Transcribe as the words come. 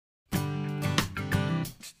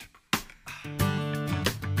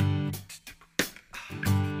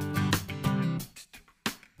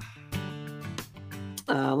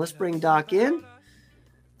Let's bring Doc in.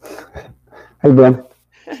 Hey, Ben.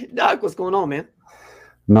 Doc, what's going on, man?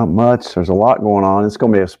 Not much. There's a lot going on. It's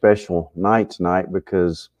going to be a special night tonight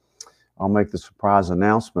because I'll make the surprise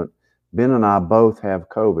announcement. Ben and I both have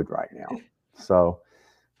COVID right now. So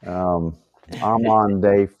um, I'm on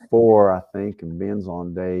day 4, I think, and Ben's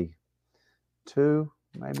on day 2,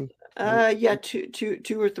 maybe. Yeah,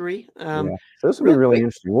 two or three. Yeah. So this will be Real really quick.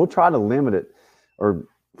 interesting. We'll try to limit it or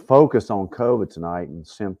focus on COVID tonight and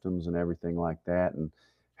symptoms and everything like that, and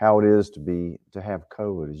how it is to have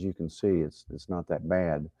COVID. As you can see, it's not that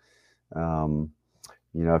bad. Um,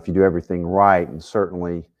 if you do everything right, and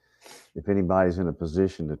certainly if anybody's in a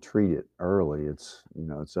position to treat it early,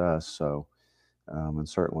 it's us. So, and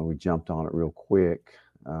certainly we jumped on it real quick.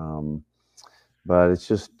 But it's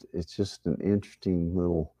just an interesting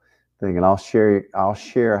little thing, and I'll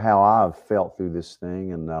share how I've felt through this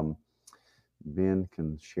thing, and Ben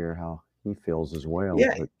can share how he feels as well.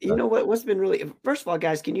 Yeah, But you know what's been really. First of all,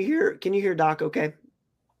 guys, can you hear Doc? Okay,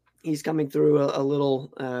 he's coming through a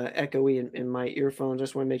little echoey in my earphones.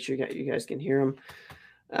 Just want to make sure you guys can hear him.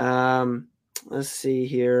 Um, let's see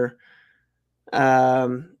here.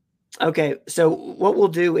 Um, okay, so what we'll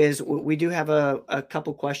do is we do have a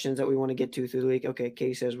couple questions that we want to get to through the week. Okay,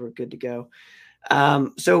 Katie says we're good to go.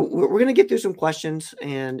 So we're going to get through some questions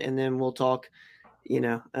and then we'll talk,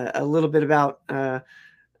 a little bit about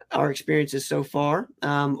our experiences so far.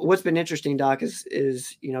 What's been interesting, Doc, is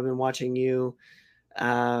I've been watching you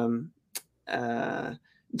um, uh,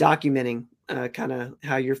 documenting kind of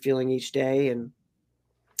how you're feeling each day and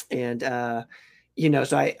so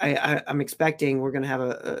I'm expecting we're going to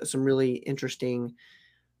have some really interesting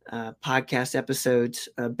podcast episodes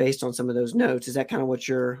based on some of those notes. Is that kind of what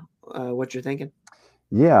you're thinking?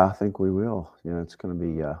 yeah, I think we will. It's going to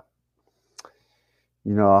be. I've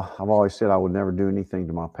always said I would never do anything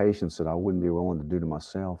to my patients that I wouldn't be willing to do to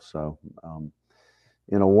myself. So,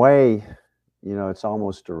 in a way, it's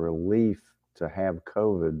almost a relief to have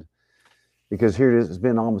COVID because here it is. It's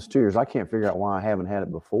been almost 2 years. I can't figure out why I haven't had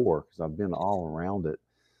it before because I've been all around it,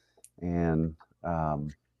 and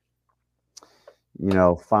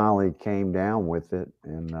finally came down with it,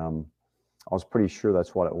 and I was pretty sure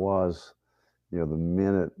that's what it was. The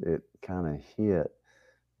minute it kind of hit,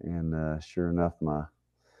 and sure enough, my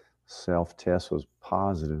self test was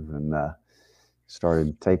positive, and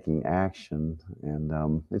started taking action,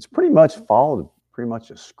 and it's pretty much followed pretty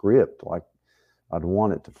much a script like I'd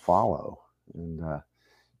want it to follow, and I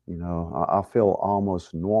feel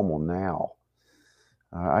almost normal now.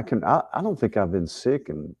 I don't think I've been sick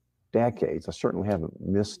in decades. I certainly haven't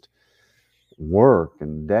missed work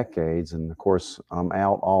in decades, and of course I'm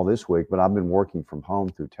out all this week, but I've been working from home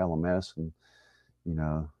through telemedicine,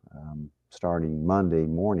 starting Monday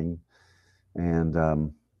morning, and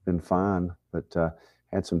been fine, but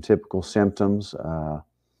had some typical symptoms.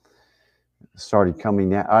 Started coming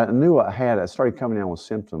down. I started coming down with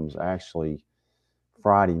symptoms actually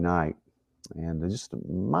Friday night, and just a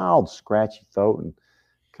mild scratchy throat and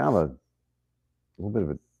kind of a little bit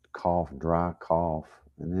of a cough, dry cough,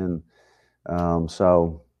 and then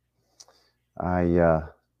so I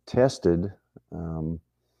tested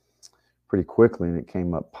pretty quickly, and it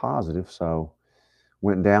came up positive. So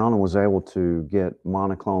went down and was able to get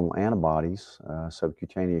monoclonal antibodies,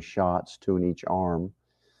 subcutaneous shots, 2 in each arm,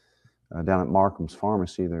 down at Markham's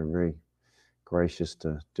Pharmacy. They're very gracious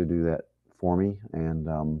to do that for me,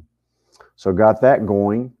 and so got that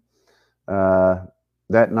going.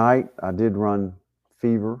 That night I did run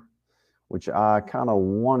fever, which I kind of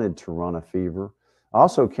wanted to run a fever. I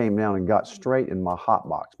also came down and got straight in my hot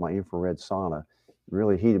box, my infrared sauna.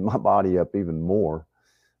 Really heated my body up even more.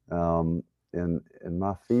 Um, and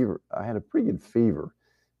my fever, I had a pretty good fever.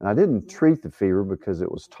 And I didn't treat the fever because it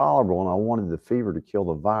was tolerable, and I wanted the fever to kill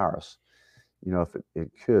the virus. If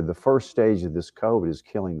it could. The first stage of this COVID is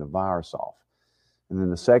killing the virus off. And then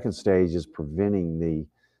the second stage is preventing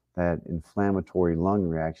that inflammatory lung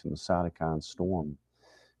reaction, the cytokine storm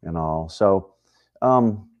and all. So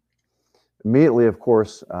um, immediately, of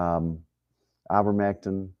course,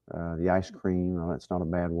 ivermectin, the ice cream, that's not a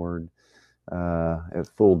bad word, at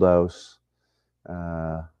full dose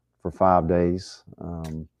for 5 days.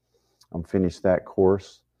 I'm finished that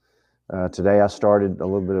course. Today I started a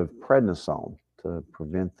little bit of prednisone to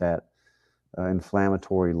prevent that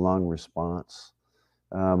inflammatory lung response.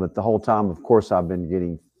 But the whole time, of course, I've been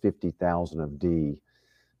getting 50,000 of D,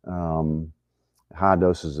 high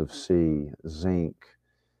doses of C, zinc,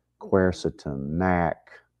 quercetin, NAC,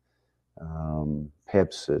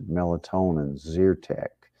 Pepcid, melatonin, Zyrtec,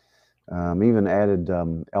 even added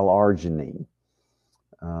L-arginine.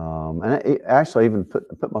 And actually even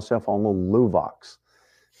put myself on a little Luvox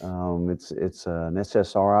It's an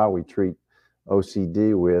SSRI we treat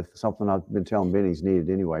OCD with, something I've been telling Benny's needed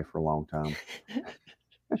anyway for a long time.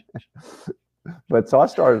 But so I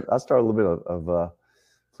started a little bit of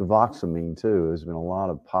fluvoxamine too. There's been a lot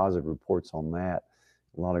of positive reports on that,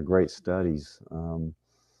 a lot of great studies. I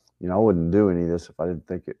wouldn't do any of this if I didn't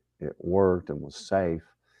think it worked and was safe.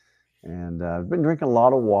 And I've been drinking a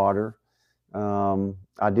lot of water.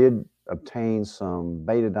 I did obtain some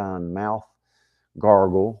betadine mouth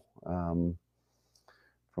gargle from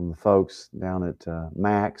the folks down at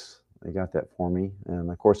Max. They got that for me.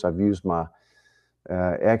 And of course, I've used my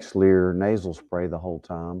Xlear nasal spray the whole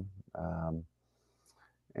time.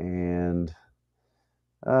 And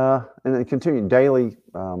then continuing daily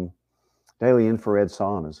infrared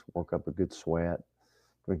saunas, work up a good sweat,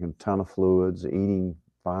 drinking a ton of fluids, eating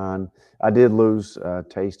fine. I did lose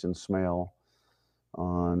taste and smell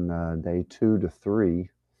on day 2 to 3,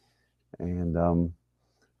 and I don't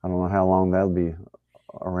know how long that'll be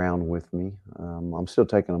around with me. I'm still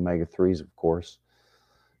taking omega-3s, of course.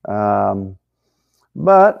 But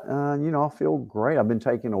I feel great. I've been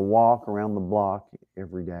taking a walk around the block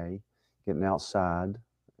every day, getting outside,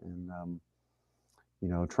 and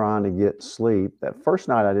trying to get sleep. That first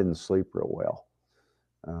night I didn't sleep real well.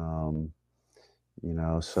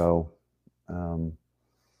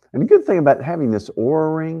 And the good thing about having this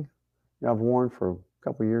Oura ring I've worn for a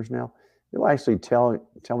couple of years now, it'll actually tell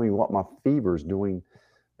me what my fever is doing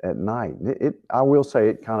at night. I will say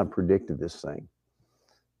it kind of predicted this thing.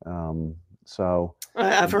 So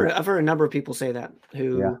I've heard a number of people say that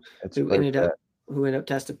who ended up tested I'm gonna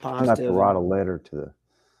have to positive. write a letter to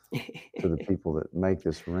the people that make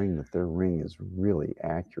this ring that their ring is really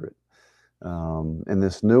accurate. And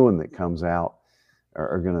this new one that comes out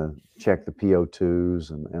are going to check the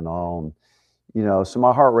PO2s and all. And, so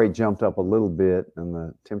my heart rate jumped up a little bit and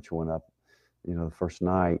the temperature went up, the first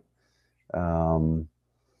night.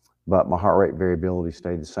 But my heart rate variability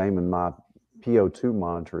stayed the same, and my PO2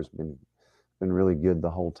 monitor has been really good the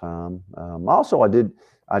whole time. Also, I did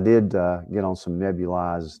get on some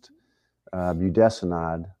nebulized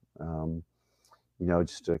budesonide,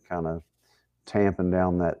 just to kind of tamping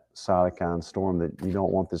down that cytokine storm that you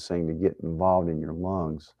don't want this thing to get involved in your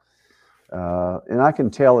lungs. And I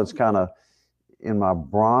can tell it's kind of in my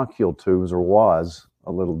bronchial tubes, or was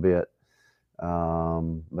a little bit,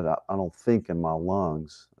 but I don't think in my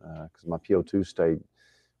lungs, because my PO2 stayed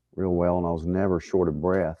real well and I was never short of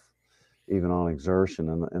breath, even on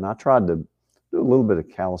exertion. And I tried to do a little bit of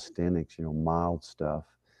calisthenics, mild stuff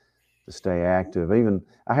to stay active. Even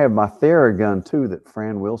I have my Theragun too that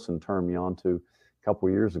Fran Wilson turned me on to a couple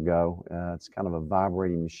of years ago. It's kind of a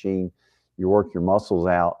vibrating machine. You work your muscles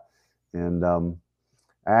out, and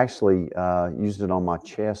I actually used it on my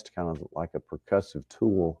chest, kind of like a percussive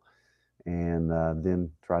tool, and then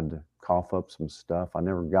tried to cough up some stuff. I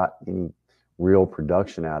never got any real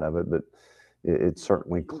production out of it, but it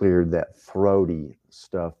certainly cleared that throaty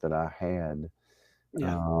stuff that I had.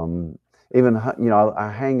 Yeah. Even I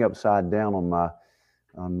hang upside down on my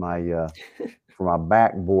for my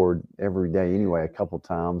backboard every day anyway, a couple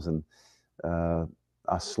times, and I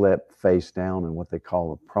slept face down in what they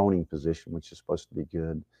call a proning position, which is supposed to be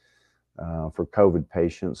good for COVID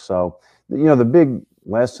patients. So the big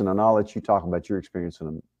lesson, and I'll let you talk about your experience in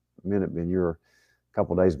a minute, Ben. You're a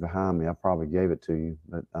couple days behind me. I probably gave it to you,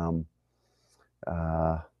 but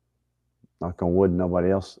knock on wood,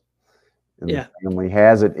 nobody else in the family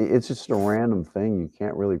has it. It's just a random thing. You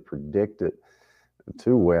can't really predict it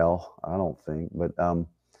too well, I don't think. But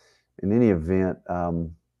in any event,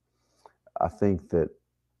 I think that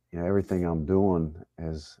everything I'm doing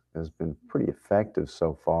has been pretty effective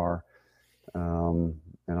so far, and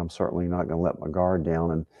I'm certainly not going to let my guard down.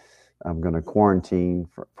 And I'm going to quarantine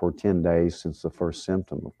for 10 days since the first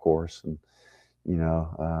symptom, of course. And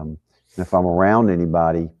if I'm around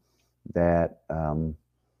anybody that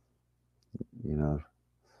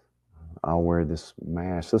I'll wear this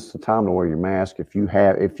mask. This is the time to wear your mask. If you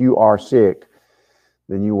are sick,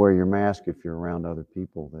 then you wear your mask if you're around other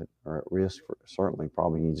people that are at risk for certainly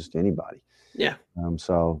probably just anybody. Yeah.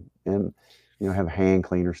 Have hand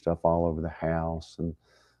cleaner stuff all over the house and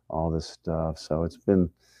all this stuff. So it's been,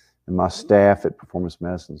 and my staff at Performance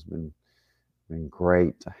Medicine has been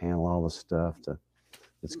great to handle all the stuff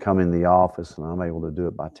that's come in the office, and I'm able to do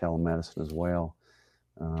it by telemedicine as well.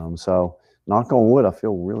 So knock on wood, I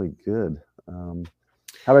feel really good. How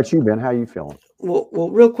about you, Ben? How are you feeling? Well,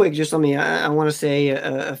 real quick, just let me. I want to say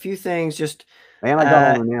a few things. Just and I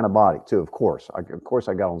got on an antibiotic too, of course. I got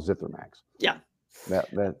on Zithromax. Yeah,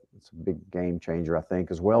 that's a big game changer, I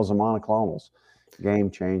think, as well as the monoclonals.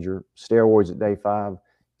 Game changer. Steroids at day 5,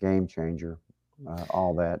 game changer.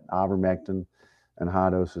 all that. Ivermectin and high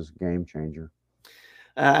dose is a game changer.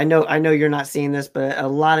 I know you're not seeing this, but a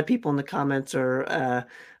lot of people in the comments are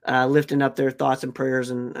lifting up their thoughts and prayers,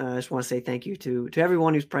 and I just want to say thank you to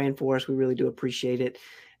everyone who's praying for us. We really do appreciate it.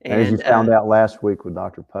 And as you And found out last week with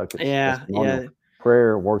Dr. Puckett's yeah, testimonial,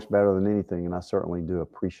 prayer works better than anything, and I certainly do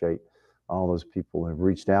appreciate all those people who have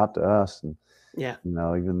reached out to us. And yeah.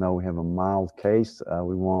 even though we have a mild case,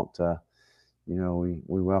 we want we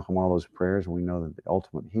welcome all those prayers. We know that the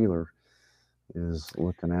ultimate healer is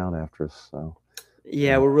looking out after us. So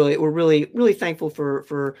yeah, we're really thankful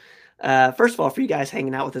for first of all for you guys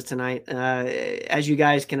hanging out with us tonight. As you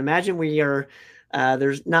guys can imagine, we are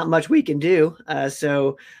there's not much we can do.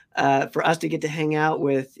 So for us to get to hang out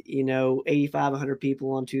with 85, 100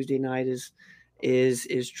 people on Tuesday night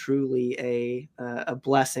is truly a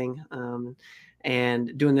blessing.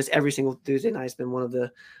 And doing this every single Tuesday night has been one of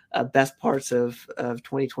the best parts of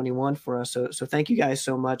 2021 for us. So thank you guys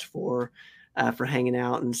so much for hanging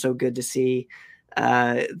out, and so good to see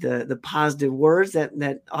the positive words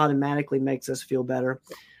that automatically makes us feel better.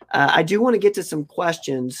 I do want to get to some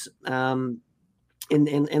questions, and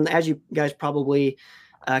as you guys probably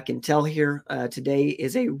can tell here, today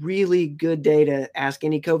is a really good day to ask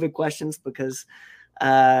any COVID questions because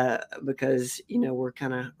we're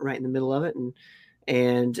kind of right in the middle of it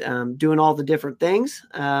and doing all the different things.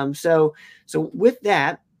 So with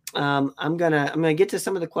that, I'm gonna get to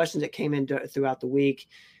some of the questions that came in throughout the week.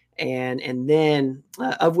 And then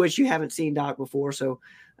of which you haven't seen Doc before. So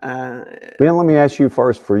Ben, let me ask you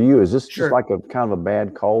first, for you, is this sure. just like a kind of a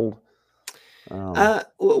bad cold?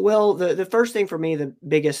 Well, the first thing for me, the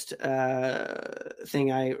biggest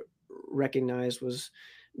thing I recognized was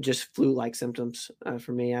just flu-like symptoms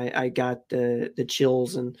for me. I got the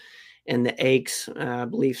chills and the aches, I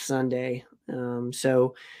believe Sunday.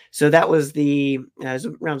 So that was it was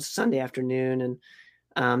around Sunday afternoon,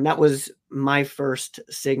 and that was my first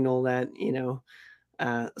signal that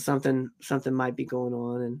something might be going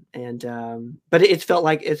on, and but it felt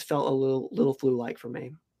a little flu-like for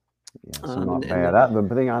me. Yeah, so not bad.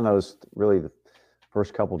 The thing I noticed really the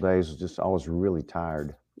first couple of days was just I was really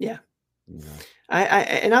tired. Yeah.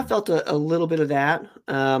 I felt a little bit of that.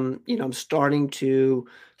 I'm starting to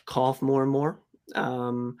cough more and more.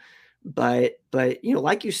 But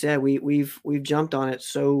like you said, we've jumped on it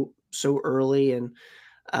so early,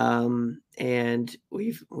 and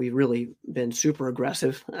we've really been super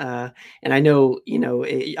aggressive. And I know,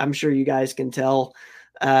 I'm sure you guys can tell,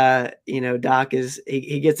 Doc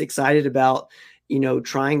he gets excited about,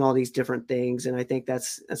 trying all these different things. And I think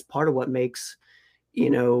that's part of what makes,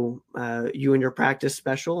 you and your practice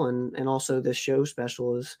special, and also this show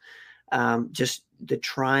special is just the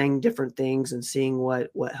trying different things and seeing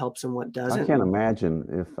what helps and what doesn't. I can't imagine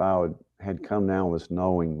if I had come down with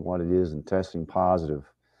knowing what it is and testing positive,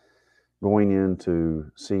 going in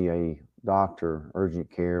to see a doctor,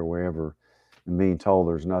 urgent care, wherever, and being told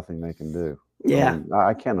there's nothing they can do. Yeah.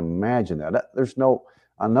 I can't imagine that.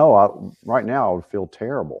 Right now I would feel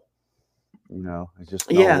terrible. It's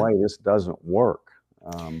just no way this doesn't work.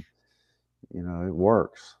 It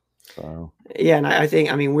works. So yeah, and I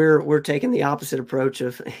think we're taking the opposite approach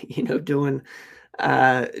of doing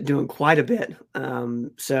quite a bit.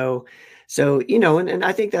 So and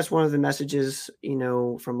I think that's one of the messages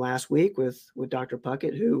from last week with Dr.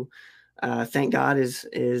 Puckett, who thank God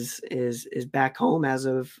is back home as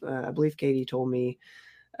of I believe Katie told me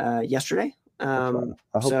yesterday. I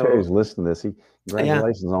hope Katie's listening to this.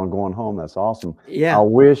 Congratulations on going home. That's awesome. Yeah. I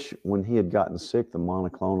wish when he had gotten sick, the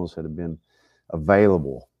monoclonals had been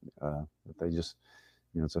available. But they just,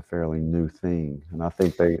 it's a fairly new thing, and I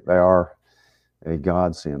think they are a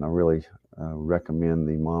godsend. I really recommend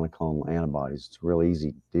the monoclonal antibodies. It's a real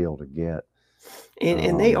easy deal to get.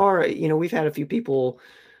 And they are, we've had a few people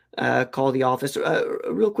call the office.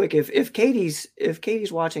 Real quick, if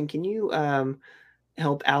Katie's watching, can you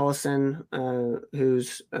help Allison,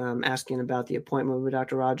 who's asking about the appointment with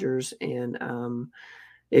Dr. Rogers, and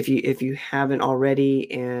if you haven't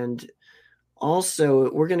already, and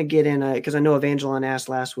also we're going to get in because I know Evangeline asked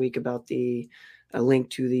last week about the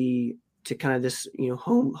link to kind of this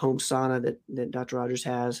home sauna that Dr. Rogers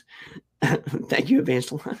has. Thank you,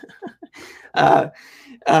 Evangeline. I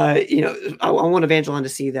want Evangeline to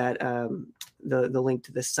see that the link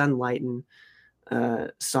to the Sunlighten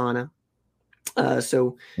sauna.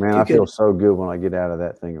 So man, I feel so good when I get out of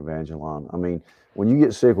that thing, Evangeline. When you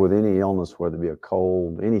get sick with any illness, whether it be a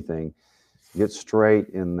cold, anything, get straight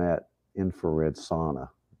in that infrared sauna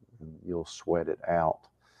and you'll sweat it out.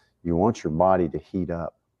 You want your body to heat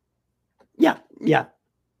up. Yeah.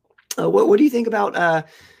 What do you think about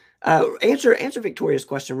Answer Victoria's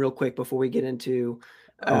question real quick before we get into.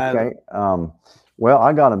 Okay. Well,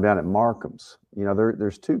 I got them down at Markham's. You know,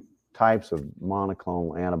 there's two types of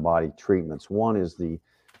monoclonal antibody treatments. One is the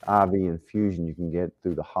IV infusion you can get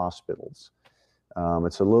through the hospitals.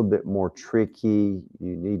 It's a little bit more tricky.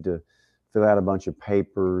 You need to fill out a bunch of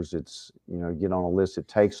papers. It's, you know, get on a list. It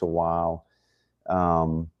takes a while.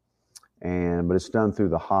 But it's done through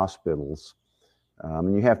the hospitals.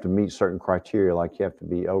 And you have to meet certain criteria, like you have to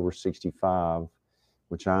be over 65,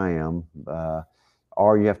 which I am,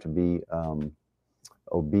 or you have to be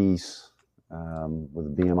obese with a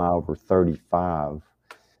BMI over 35,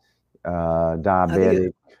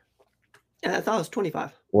 diabetic. I thought it was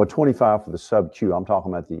 25. Well, 25 for the sub-Q. I'm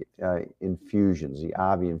talking about the infusions, the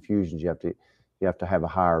IV infusions. You have to have a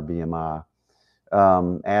higher BMI.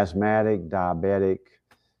 Asthmatic, diabetic,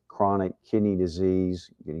 chronic kidney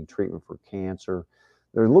disease, getting treatment for cancer.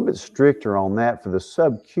 They're a little bit stricter on that. For the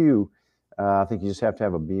sub-Q, I think you just have to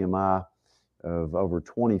have a BMI of over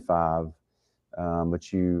 25,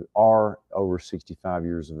 but you are over 65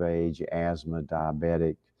 years of age, asthma,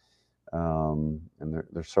 diabetic, and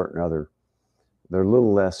there's certain other. They're a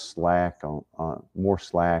little less slack more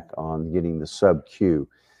slack on getting the sub-Q.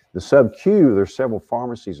 The sub-Q, there's several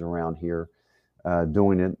pharmacies around here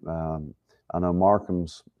doing it. I know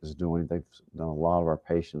Markham's is doing it. They've done a lot of our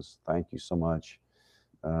patients. Thank you so much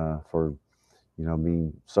for, you know,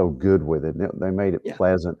 being so good with it. They made it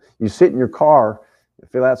pleasant. You sit in your car,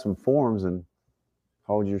 fill out some forms, and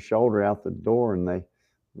hold your shoulder out the door, and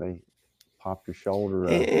they pop your shoulder.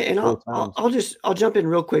 And I'll jump in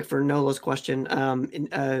real quick for Nola's question.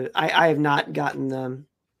 I have not gotten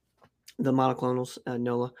the monoclonals,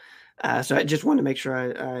 Nola. So I just wanted to make sure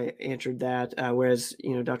I answered that. Whereas,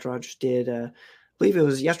 you know, Dr. Rogers did, I believe it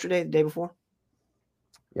was yesterday, the day before.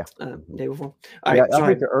 Yeah. Day before. All right. I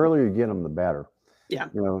think the earlier you get them, the better. Yeah.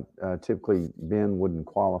 You know, typically Ben wouldn't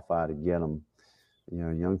qualify to get them. You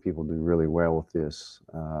know, young people do really well with this.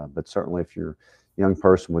 But certainly if you're a young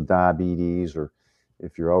person with diabetes or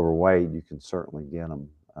if you're overweight, you can certainly get them.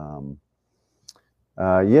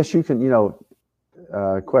 Yes, you can, you know,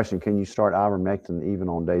 question, can you start ivermectin even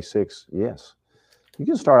on day 6? Yes. You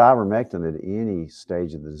can start ivermectin at any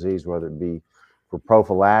stage of the disease, whether it be for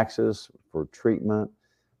prophylaxis, for treatment,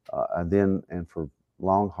 and for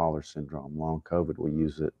long hauler syndrome, long COVID, we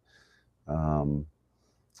use it.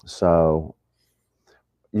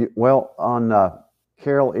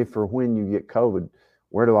 Carol, if or when you get COVID,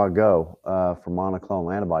 where do I go for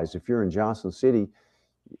monoclonal antibodies? If you're in Johnson City,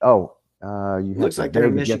 you have looks like they're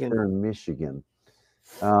in Michigan. They're in Michigan.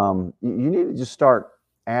 You need to just start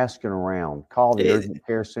asking around. Call the urgent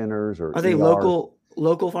care centers or. Are they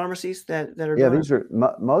local pharmacies that are? Yeah, these are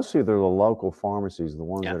mostly they're the local pharmacies, the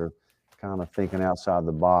ones that are kind of thinking outside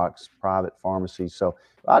the box, private pharmacies. So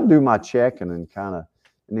I do my checking and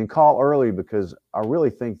then call early, because I really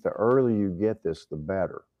think the earlier you get this, the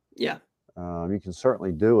better. Yeah. You can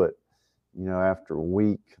certainly do it, you know, after a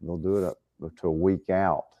week. They'll do it up to a week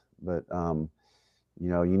out. But, you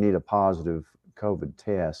know, you need a positive COVID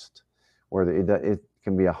test, or it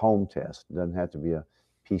can be a home test. It doesn't have to be a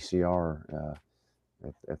PCR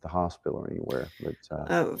at the hospital or anywhere.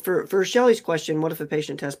 But for Shelly's question, what if a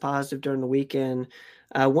patient tests positive during the weekend?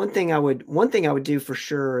 One thing I would do for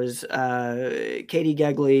sure is Katie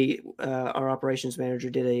Gegley, our operations manager,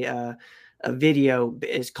 did a video.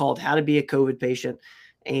 It's called "How to Be a COVID Patient,"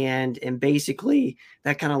 and basically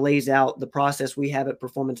that kind of lays out the process we have at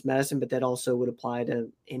Performance Medicine, but that also would apply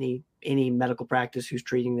to any medical practice who's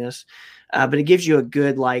treating this. But it gives you a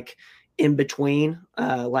good in between,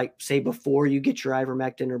 like say before you get your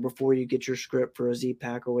ivermectin or before you get your script for a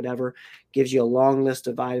Z-Pak or whatever, gives you a long list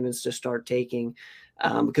of vitamins to start taking.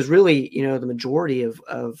 Because really, you know, the majority of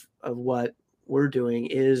what we're doing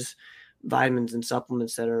is vitamins and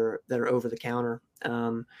supplements that are over the counter.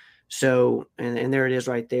 So there it is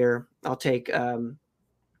right there. I'll take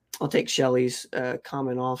Shelly's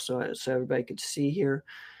comment off so everybody could see here.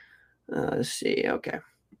 Let's see. Okay.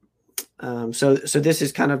 So this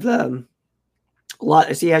is kind of a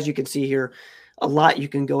lot. See, as you can see here, a lot you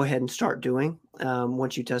can go ahead and start doing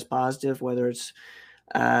once you test positive, whether it's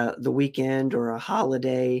the weekend or a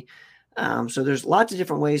holiday. So there's lots of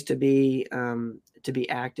different ways to be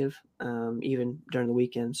active, even during the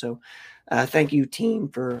weekend. So thank you, team,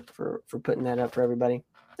 for putting that up for everybody.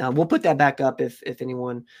 We'll put that back up if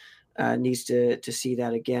anyone needs to see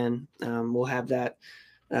that again. We'll have that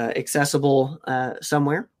accessible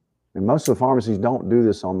somewhere. And most of the pharmacies don't do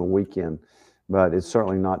this on the weekend, but it's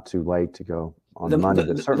certainly not too late to go on Monday.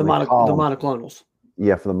 The monoclonals.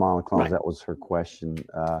 Yeah, for the monoclonals, right. That was her question.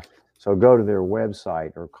 So go to their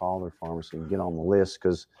website or call their pharmacy and get on the list,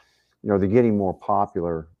 because they're getting more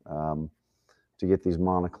popular to get these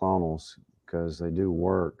monoclonals because they do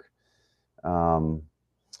work. Um,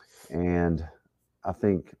 and I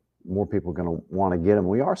think more people are going to want to get them.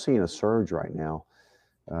 We are seeing a surge right now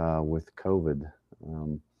with COVID.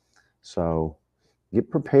 Um, so get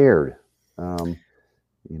prepared. Um,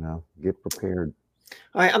 get prepared.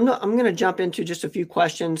 All right, I'm going to jump into just a few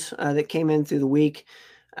questions that came in through the week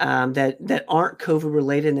that aren't COVID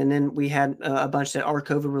related, and then we had a bunch that are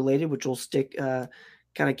COVID related, which will stick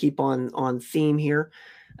kind of keep on theme here.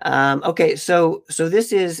 Okay, so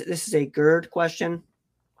this is a GERD question.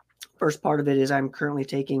 First part of it is I'm currently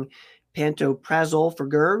taking pantoprazole for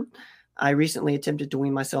GERD. I recently attempted to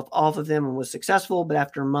wean myself off of them and was successful, but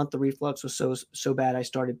after a month, the reflux was so bad I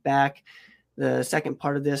started back. The second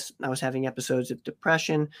part of this, I was having episodes of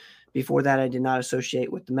depression. Before that, I did not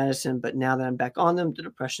associate with the medicine, but now that I'm back on them, the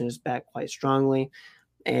depression is back quite strongly.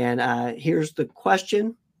 And here's the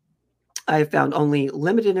question. I have found only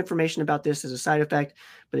limited information about this as a side effect,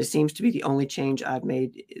 but it seems to be the only change I've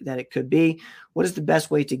made that it could be. What is the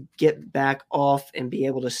best way to get back off and be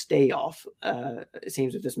able to stay off, it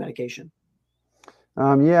seems, with this medication?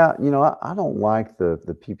 Yeah, I don't like the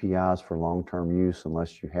PPIs for long-term use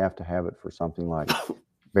unless you have to have it for something like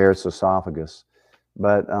Barrett's esophagus.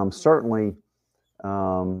 But certainly,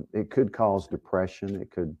 it could cause depression.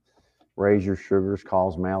 It could raise your sugars,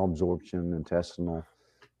 cause malabsorption, intestinal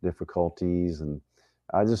difficulties, and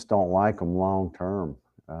I just don't like them long term.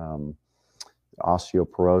 Um,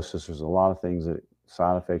 Osteoporosis. There's a lot of things that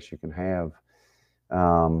side effects you can have.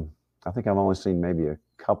 Um, I think I've only seen maybe a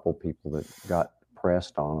couple people that got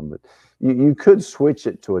pressed on them, but you could switch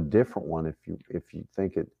it to a different one if you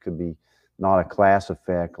think it could be not a class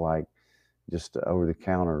effect like just over the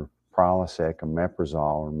counter Prilosec,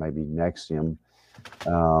 omeprazole, or maybe Nexium.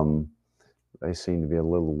 Um, they seem to be a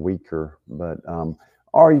little weaker, but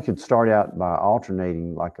or you could start out by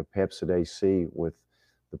alternating like a Pepcid AC with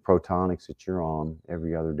the Protonix that you're on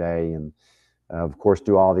every other day, and of course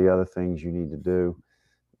do all the other things you need to do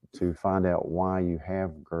to find out why you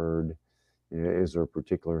have GERD. Is there a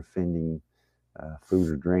particular offending food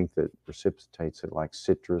or drink that precipitates it, like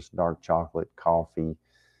citrus, dark chocolate, coffee,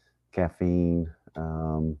 caffeine,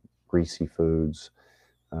 greasy foods,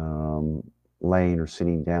 um, laying or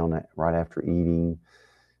sitting down right after eating?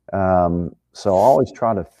 So always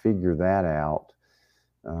try to figure that out.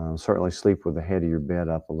 Certainly sleep with the head of your bed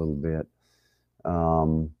up a little bit.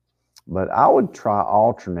 But I would try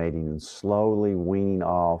alternating and slowly weaning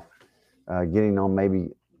off, getting on maybe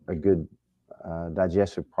a good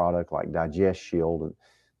digestive product like Digest Shield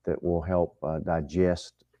that will help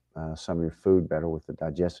digest some of your food better with the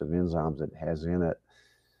digestive enzymes it has in it.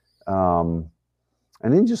 And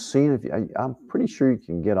then just seeing I'm pretty sure you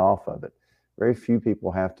can get off of it. Very few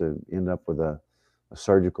people have to end up with a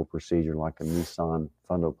surgical procedure like a Nissen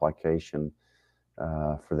fundoplication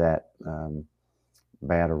for that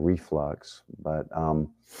bad a reflux. But and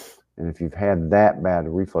if you've had that bad a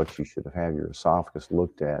reflux, you should have had your esophagus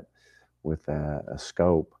looked at with a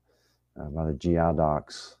scope by the GI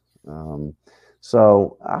docs.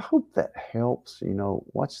 So I hope that helps.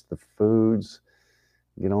 Watch the foods,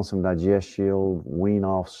 get on some Digest Shield, wean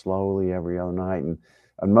off slowly every other night. And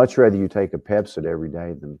I'd much rather you take a Pepcid every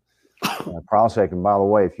day than Prilosec. And by the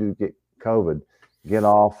way, if you get COVID, get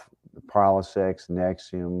off the Prilosec,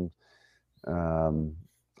 Nexium,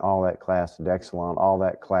 all that class, Dexalon, all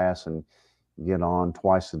that class, and get on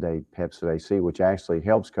twice a day Pepcid AC, which actually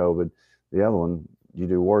helps COVID. The other one, you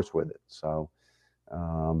do worse with it. So,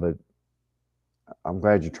 but I'm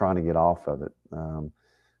glad you're trying to get off of it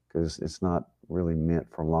because it's not really meant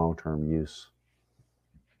for long-term use.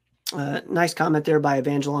 Nice comment there by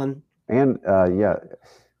Evangeline. And I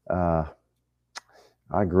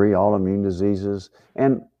agree. Autoimmune diseases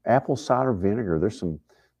and apple cider vinegar. There's some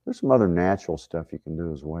other natural stuff you can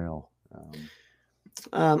do as well.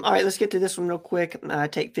 All right, let's get to this one real quick. I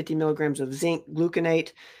take 50 milligrams of zinc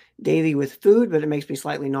gluconate daily with food, but it makes me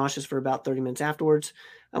slightly nauseous for about 30 minutes afterwards.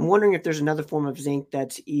 I'm wondering if there's another form of zinc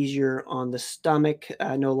that's easier on the stomach.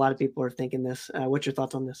 I know a lot of people are thinking this. What's your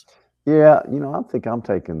thoughts on this? Yeah, I think I'm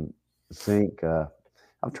taking zinc.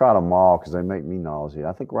 I've tried them all because they make me nauseous.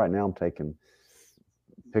 I think right now I'm taking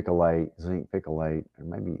zinc picolate, or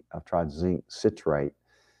maybe I've tried zinc citrate.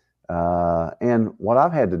 And what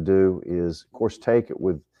I've had to do is, of course, take it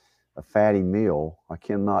with a fatty meal. I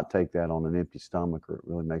cannot take that on an empty stomach, or it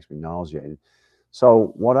really makes me nauseated.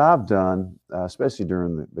 So what I've done, especially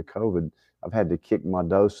during the COVID, I've had to kick my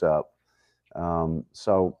dose up.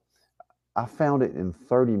 So I found it in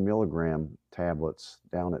 30 milligram tablets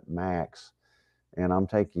down at max, and I'm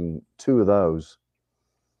taking 2 of those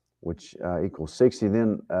which equals 60.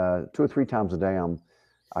 Then 2 or 3 times a day,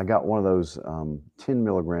 I got one of those 10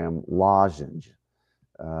 milligram lozenge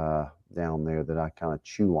down there that I kind of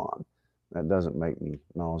chew on. That doesn't make me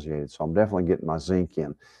nauseated. So I'm definitely getting my zinc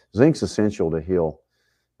in. Zinc's essential to heal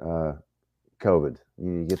COVID. You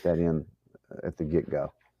need to get that in at the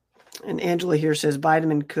get-go. And Angela here says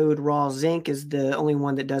vitamin code raw zinc is the only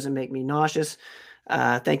one that doesn't make me nauseous.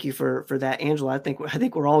 Thank you for that, Angela. I think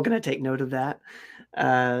we're all going to take note of that.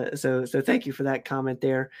 So thank you for that comment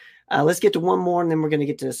there. Let's get to one more, and then we're going to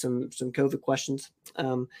get to some COVID questions.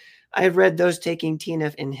 I have read those taking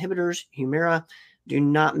TNF inhibitors, Humira, do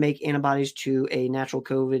not make antibodies to natural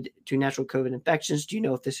COVID infections. Do you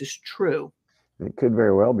know if this is true? It could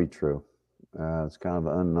very well be true. It's kind of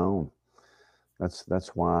unknown.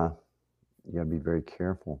 That's why you got to be very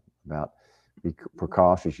careful about, be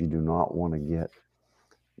precautious. You do not want to get,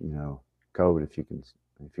 COVID if you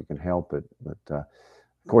can help it. But of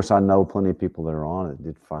course, I know plenty of people that are on it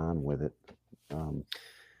did fine with it.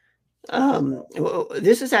 Well,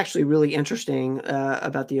 this is actually really interesting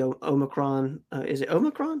about the Omicron. Is it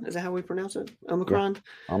Omicron? Is that how we pronounce it? Omicron.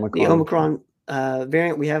 Yeah. Omicron. The Omicron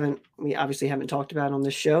variant. We obviously haven't talked about on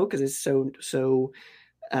this show because it's so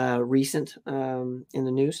recent in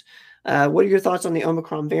the news. What are your thoughts on the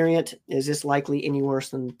Omicron variant? Is this likely any worse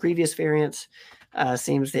than previous variants?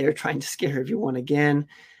 Seems they're trying to scare everyone again.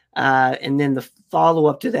 And then the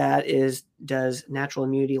follow-up to that is, does natural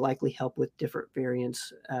immunity likely help with different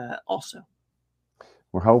variants also?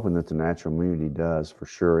 We're hoping that the natural immunity does, for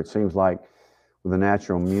sure. It seems like with the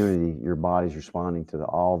natural immunity, your body's responding to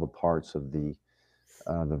all the parts of the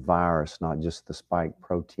virus, not just the spike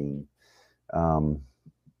protein,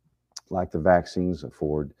 like the vaccines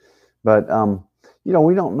afford. But,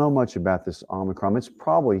 we don't know much about this Omicron. It's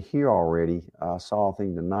probably here already. I saw a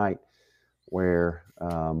thing tonight where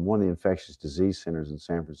one of the infectious disease centers in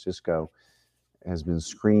San Francisco has been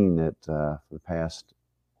screening it for the past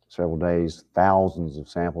several days. Thousands of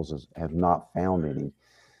samples have not found any.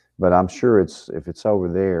 But I'm sure if it's over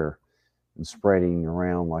there and spreading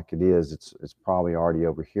around like it is, it's probably already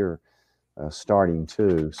over here starting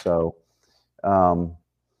too. So,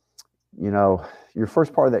 your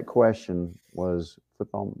first part of that question was, flip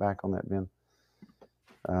on back on that, Ben.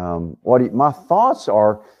 My thoughts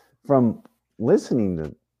are, from listening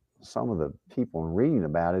to some of the people and reading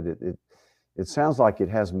about it, it sounds like it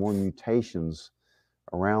has more mutations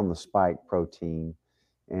around the spike protein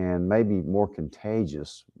and maybe more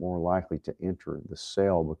contagious, more likely to enter the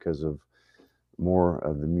cell because of more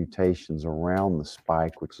of the mutations around the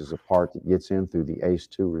spike, which is a part that gets in through the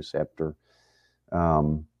ACE2 receptor.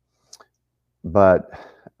 But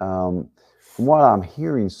from what I'm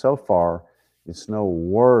hearing so far, it's no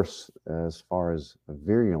worse as far as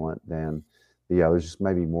virulent than the others, just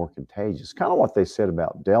maybe more contagious. Kind of what they said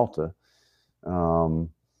about Delta.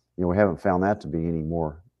 We haven't found that to be any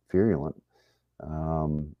more virulent.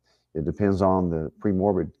 It depends on the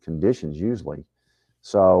premorbid conditions usually.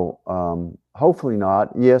 So hopefully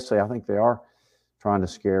not. Yes, I think they are trying to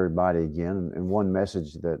scare everybody again. And one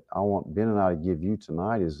message that I want Ben and I to give you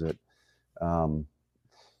tonight is that,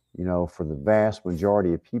 for the vast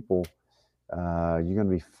majority of people, you're going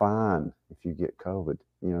to be fine if you get COVID.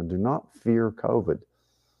 Do not fear COVID.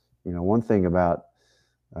 One thing about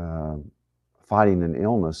fighting an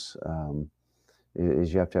illness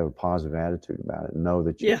is you have to have a positive attitude about it and know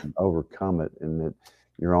that you can overcome it, and that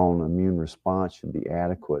your own immune response should be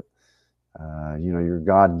adequate. Your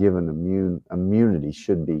God-given immunity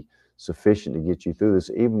should be sufficient to get you through this,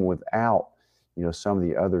 even without, some of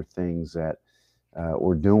the other things that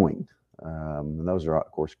we're doing. And those are,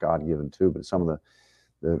 of course, God-given too, but some of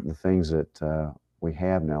the things that we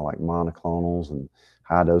have now, like monoclonals and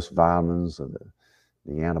high-dose vitamins, and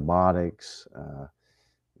the antibiotics,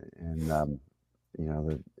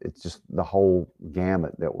 it's just the whole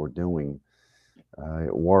gamut that we're doing.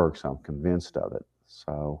 It works. I'm convinced of it.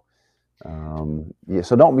 So,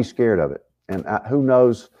 so don't be scared of it. And who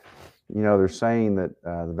knows? They're saying that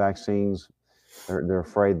the vaccines, they're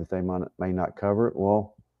afraid that they may not cover it.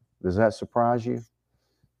 Well, does that surprise you?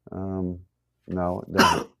 No, it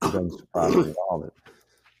doesn't. It doesn't surprise me at all that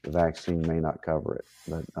the vaccine may not cover it.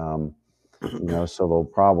 But so they'll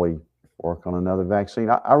probably work on another vaccine.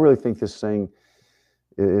 I really think this thing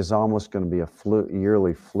is almost going to be a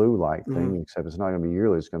yearly flu-like thing, except it's not going to be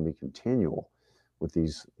yearly. It's going to be continual with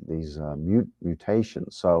these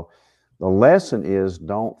mutations. So the lesson is,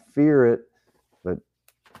 don't fear it, but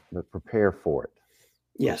prepare for it.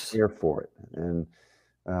 Yes. Prepare for it. And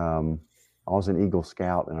I was an Eagle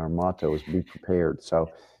Scout, and our motto is be prepared.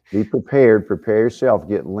 So be prepared, prepare yourself,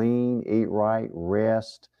 get lean, eat right,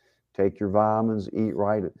 rest, take your vitamins, eat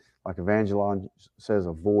right. like Evangeline says,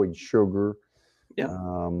 avoid sugar, Yeah.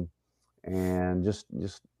 and just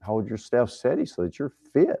hold your step steady so that you're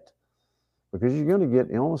fit, because you're going to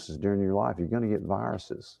get illnesses during your life. You're going to get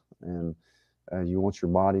viruses, and you want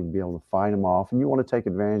your body to be able to fight them off, and you want to take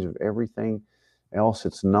advantage of everything else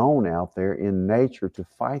that's known out there in nature to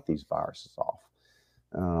fight these viruses off.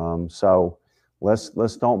 So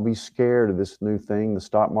let's don't be scared of this new thing. The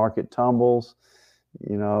stock market tumbles,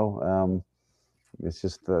 you know. It's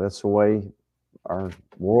just that's the way our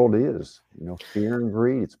world is. You know, fear and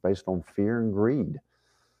greed. It's based on fear and greed,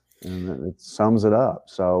 and it sums it up.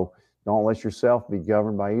 So don't let yourself be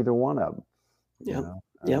governed by either one of them. You Yeah. know,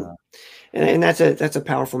 Yeah. And that's a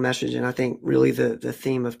powerful message. And I think really the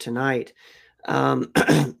theme of tonight,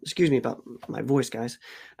 excuse me about my voice, guys.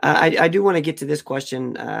 I do want to get to this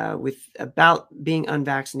question with about being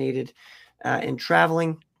unvaccinated and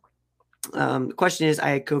traveling. The question is, I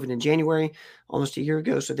had COVID in January, almost a year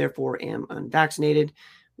ago, so therefore am unvaccinated.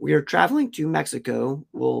 We are traveling to Mexico.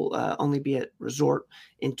 We'll only be at resort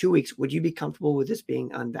in 2 weeks. Would you be comfortable with this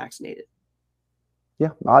being unvaccinated? yeah,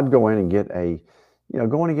 I'd go in and get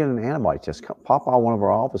go in and get an antibody test. Pop by one of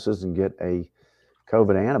our offices and get a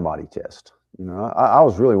COVID antibody test. You know, I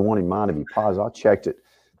was really wanting mine to be positive. I checked it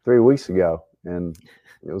 3 weeks ago and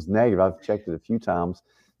it was negative. I've checked it a few times,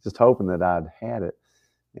 just hoping that I'd had it,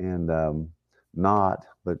 and not.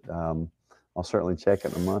 But I'll certainly check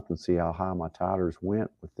it in a month and see how high my titers went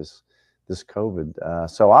with this COVID.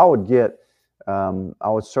 So I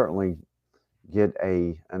would certainly get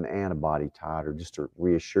an antibody titer just to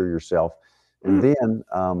reassure yourself, and then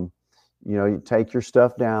you take your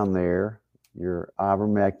stuff down there, your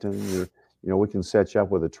ivermectin, we can set you up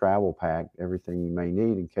with a travel pack, everything you may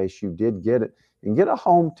need in case you did get it, and get a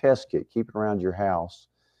home test kit. Keep it around your house,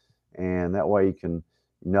 and that way you can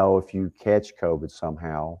know if you catch COVID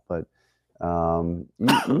somehow. But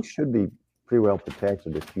you should be pretty well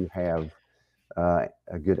protected if you have a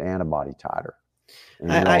good antibody titer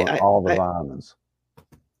and all the vitamins.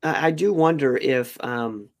 I do wonder if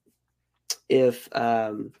I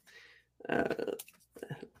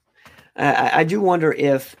do wonder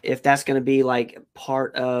if that's going to be like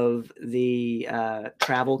part of the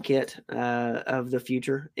travel kit of the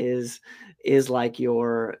future is like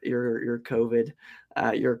your COVID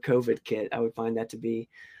kit. I would find that to be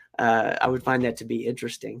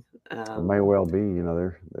interesting. It may well be.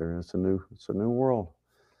 It's a new world.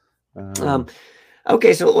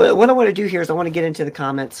 Okay, so what I want to do here is I want to get into the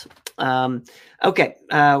comments. Okay,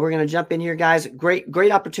 we're going to jump in here, guys.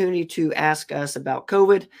 Great opportunity to ask us about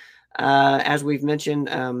COVID. As we've mentioned,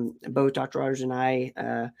 both Dr. Rogers and I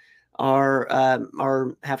have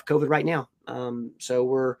COVID right now. So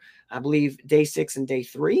we're, I believe, day 6 and day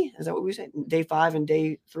 3. Is that what we said? Day 5 and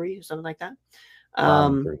day 3, something like that.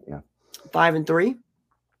 5 and 3, yeah. 5 and 3.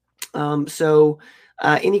 So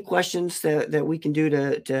any questions that we can do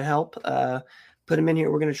to help, put them in here.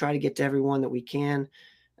 We're going to try to get to everyone that we can.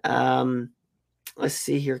 Let's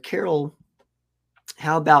see here. Carol,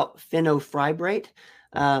 how about fenofibrate?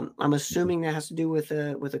 I'm assuming that has to do with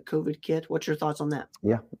a COVID kit. What's your thoughts on that?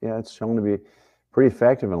 Yeah, it's shown to be pretty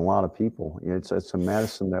effective in a lot of people. It's a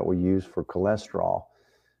medicine that we use for cholesterol.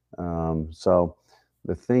 So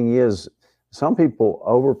the thing is, some people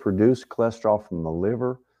overproduce cholesterol from the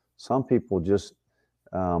liver. Some people just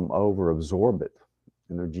overabsorb it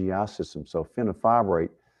in their GI system. So fenofibrate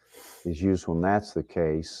is used when that's the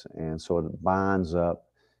case, and so it binds up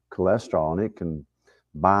cholesterol, and it can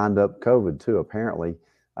bind up COVID too. Apparently,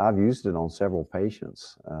 I've used it on several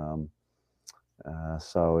patients.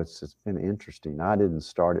 So it's been interesting. I didn't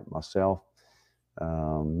start it myself.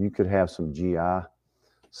 You could have some GI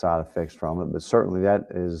side effects from it, but certainly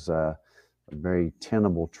that is a very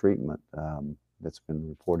tenable treatment that's been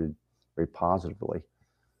reported very positively.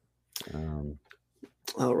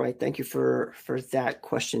 All right. Thank you for that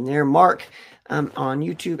question there. Mark on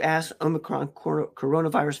YouTube asks, Omicron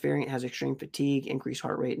coronavirus variant has extreme fatigue, increased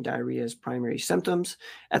heart rate, and diarrhea as primary symptoms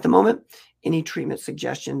at the moment. Any treatment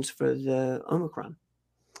suggestions for the Omicron?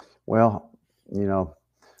 Well,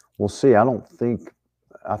 we'll see. I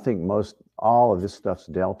think all of this stuff's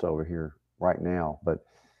Delta over here right now. But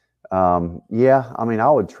yeah, I mean, I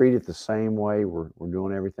would treat it the same way we're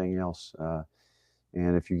doing everything else.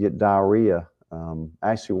 And if you get diarrhea,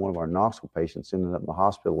 actually one of our Knoxville patients ended up in the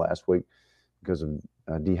hospital last week because of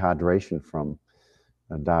dehydration from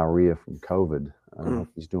diarrhea from COVID. I hope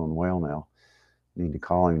he's doing well now. Need to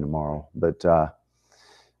call him tomorrow. But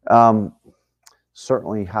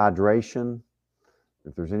certainly hydration.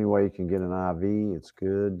 If there's any way you can get an IV, it's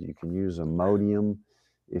good. You can use Imodium.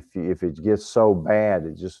 If it gets so bad,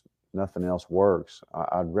 nothing else works.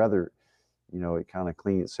 I'd rather it kind of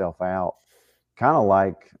clean itself out. Kind of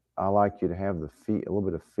like I like you to have a little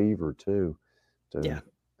bit of fever too, to Yeah.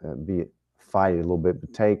 be fight it a little bit.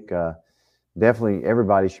 But definitely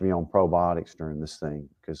everybody should be on probiotics during this thing,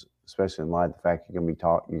 because especially in light of the fact you're going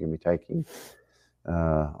to be taking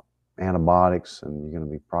antibiotics, and you're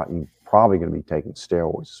going to be probably going to be taking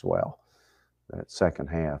steroids as well. That second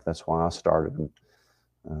half. That's why I started them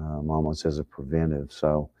almost as a preventive.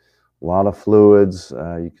 So a lot of fluids.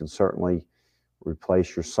 You can certainly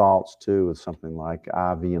replace your salts too with something like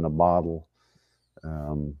IV in a bottle.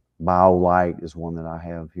 BioLite is one that I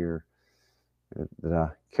have here that I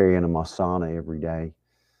carry into my sauna every day.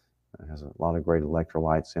 It has a lot of great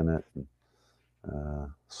electrolytes in it. And,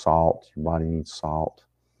 salt. Your body needs salt.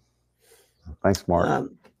 Thanks, Mark.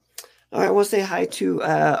 All right, we'll say hi to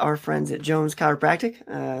our friends at Jones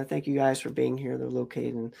Chiropractic. Thank you guys for being here. They're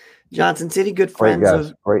located in Johnson City. Good friends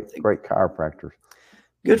of great chiropractors.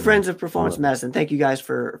 Good friends of performance medicine. Thank you guys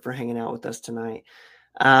for hanging out with us tonight.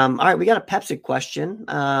 All right, we got a Pepcid question.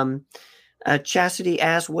 Chastity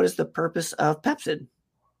asks, "What is the purpose of Pepcid?"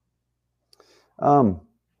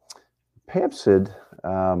 Pepcid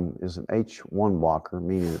is an H1 blocker,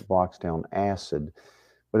 meaning it blocks down acid.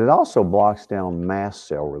 But it also blocks down mast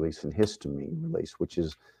cell release and histamine release, which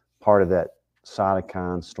is part of that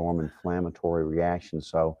cytokine storm inflammatory reaction.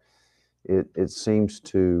 So it seems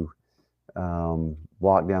to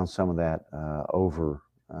block down some of that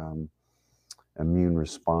immune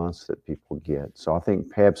response that people get. So I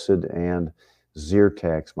think Pepcid and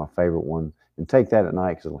Zyrtec, my favorite one, and take that at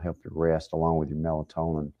night because it'll help you rest along with your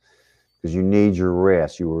melatonin, because you need your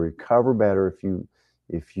rest. You will recover better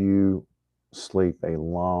if you sleep a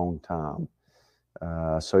long time.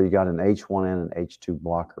 So you got an H1 and an H2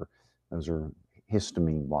 blocker. Those are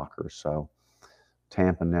histamine blockers. So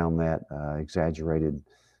tamping down that exaggerated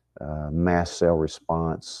mast cell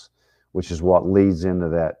response, which is what leads into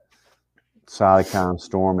that cytokine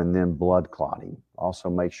storm and then blood clotting. Also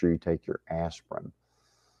make sure you take your aspirin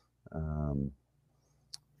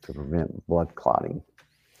to prevent blood clotting.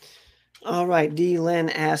 All right, D. Lynn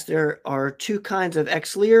asked, there are two kinds of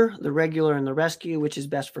Xlear, the regular and the rescue. Which is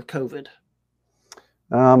best for COVID?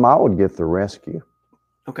 I would get the rescue.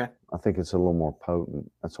 Okay. I think it's a little more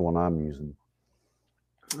potent. That's the one I'm using.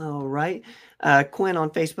 All right. Quinn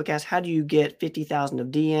on Facebook asked, how do you get 50,000 of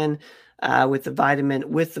DN with the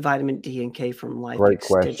vitamin D and K from Life Great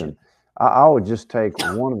Extension? Question. I would just take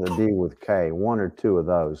one of the D with K, one or two of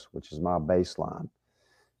those, which is my baseline.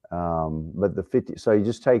 But the 50, so you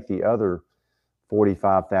just take the other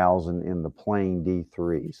 45,000 in the plain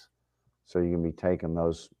D3s. So you can be taking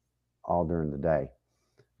those all during the day.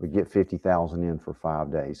 We get 50,000 in for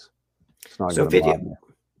 5 days. It's not going to bother you.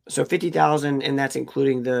 So 50,000, and that's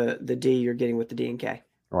including the D you're getting with the D and K.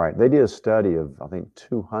 Right. They did a study of, I think,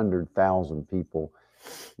 200,000 people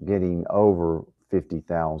getting over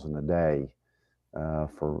 50,000 a day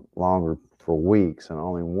for weeks, and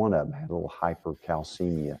only one of them had a little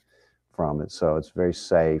hypercalcemia from it. So it's very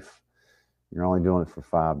safe. You're only doing it for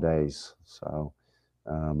 5 days. So,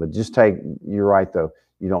 but you're right though,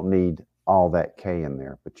 you don't need all that K in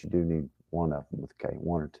there, but you do need one of them with K,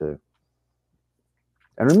 one or two.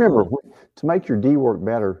 And remember, to make your D work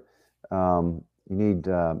better, you need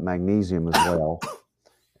magnesium as well,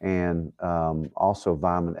 and also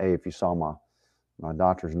vitamin A. If you saw my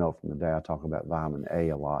doctor's note from the day, I talk about vitamin A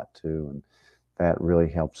a lot too, and that really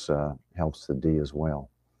helps the D as well.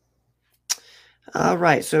 All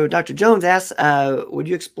right. So Dr. Jones asks, would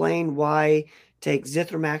you explain why take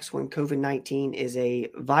Zithromax when COVID-19 is a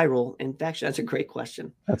viral infection? That's a great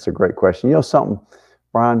question. That's a great question. You know something,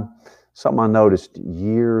 Brian, something I noticed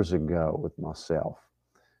years ago with myself.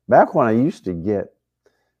 Back when I used to get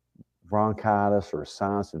bronchitis or a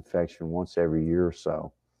sinus infection once every year or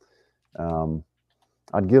so,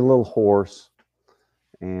 I'd get a little hoarse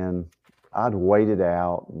and I'd wait it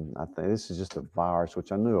out. And I think this is just a virus,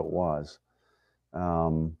 which I knew it was.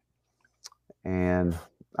 And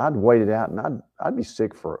I'd wait it out, and I'd be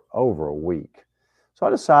sick for over a week. So I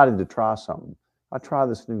decided to try something. I tried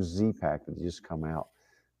this new Z-Pack that just come out.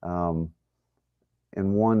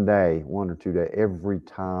 In one or 2 days, every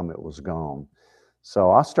time it was gone.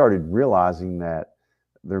 So I started realizing that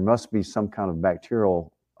there must be some kind of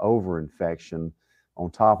bacterial overinfection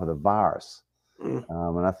on top of the virus.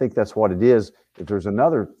 And I think that's what it is. If there's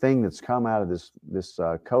another thing that's come out of this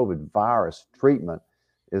COVID virus treatment,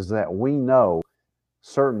 is that we know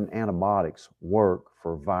certain antibiotics work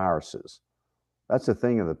for viruses. That's a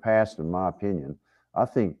thing of the past, in my opinion. I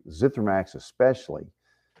think Zithromax especially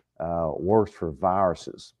works for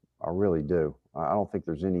viruses. I really do. I don't think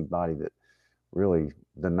there's anybody that really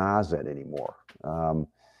denies that anymore.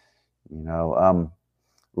 You know,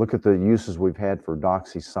 look at the uses we've had for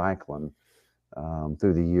doxycycline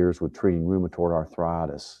through the years with treating rheumatoid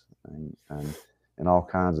arthritis and all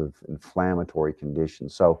kinds of inflammatory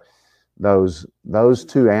conditions. So those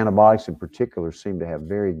two antibiotics in particular seem to have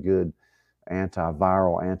very good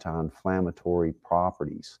antiviral, anti-inflammatory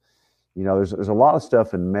properties. You know, there's a lot of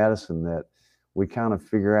stuff in medicine that we kind of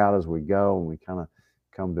figure out as we go, and we kind of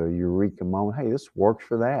come to a eureka moment. Hey, this works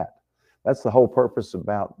for that. That's the whole purpose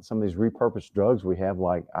about some of these repurposed drugs we have,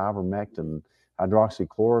 like ivermectin,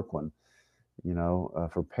 hydroxychloroquine. You know,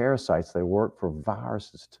 for parasites, they work for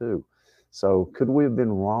viruses too. So could we have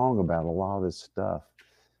been wrong about a lot of this stuff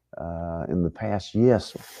in the past?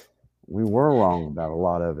 Yes, we were wrong about a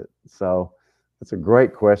lot of it. So it's a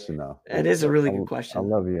great question, though. It is a really good question. I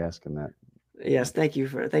love you asking that. Yes, thank you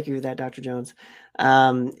for that, Dr. Jones.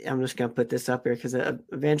 I'm just gonna put this up here because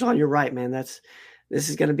Evangeline, you're right, man. This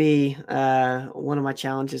is gonna be one of my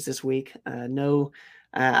challenges this week.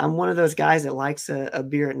 I'm one of those guys that likes a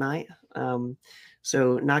beer at night.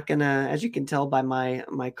 So not gonna, as you can tell by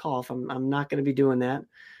my cough, I'm not gonna be doing that.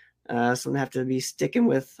 So I'm gonna have to be sticking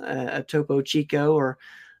with a Topo Chico or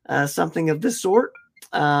something of this sort.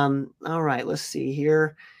 All right, let's see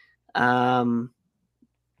here.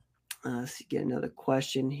 Let's get another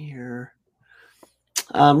question here.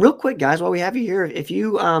 Real quick, guys, while we have you here, if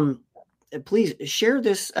you please share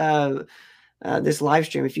this this live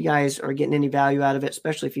stream if you guys are getting any value out of it,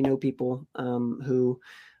 especially if you know people who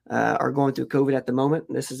are going through COVID at the moment.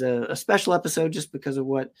 This is a special episode just because of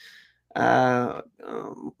what we're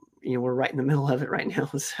right in the middle of it right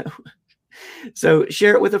now. So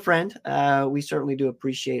share it with a friend. We certainly do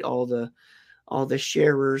appreciate all the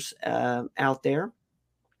sharers out there.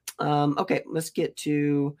 Okay, let's get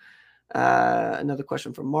to another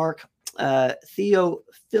question from Mark.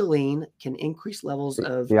 Theophylline can increase levels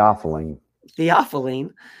of theophylline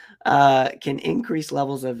can increase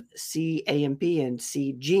levels of CAMP and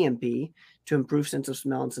CGMP to improve sense of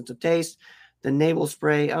smell and sense of taste. The nasal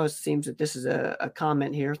spray, it seems that this is a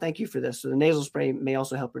comment here. Thank you for this. So the nasal spray may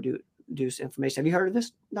also help reduce inflammation. Have you heard of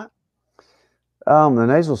this, Doc? The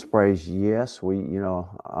nasal sprays, yes.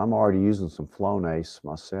 I'm already using some Flonase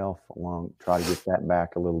myself. Try to get that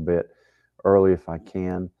back a little bit early if I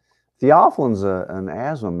can. Theophylline's an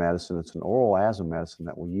asthma medicine. It's an oral asthma medicine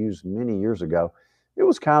that we used many years ago. It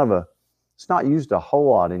was it's not used a whole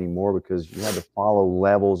lot anymore because you had to follow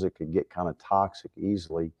levels. It could get kind of toxic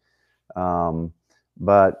easily.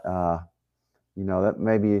 But that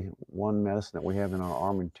may be one medicine that we have in our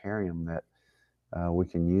armamentarium that we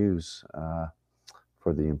can use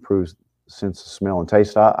for the improved sense of smell and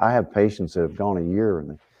taste. I have patients that have gone a year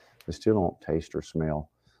and they still don't taste or smell.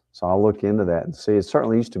 So I'll look into that and see. It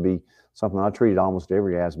certainly used to be something I treated almost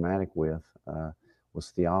every asthmatic with,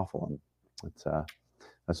 was theophylline.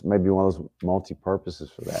 That's maybe one of those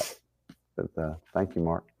multi-purposes for that. But thank you,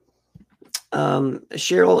 Mark.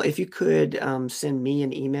 Cheryl, if you could send me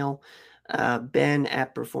an email,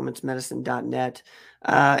 ben@performancemedicine.net,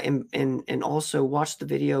 and also watch the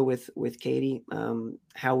video with Katie,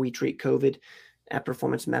 how we treat COVID at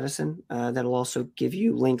Performance Medicine. That'll also give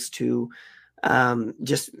you links to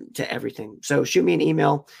just to everything. So shoot me an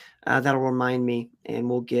email. That'll remind me, and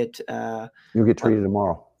we'll get. You'll get treated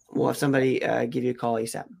tomorrow. We'll have somebody give you a call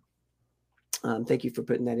ASAP. Thank you for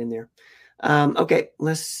putting that in there. Okay,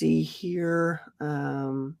 let's see here.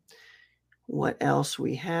 What else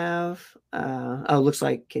we have? Looks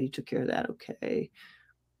like Katie took care of that. Okay.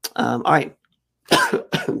 All right.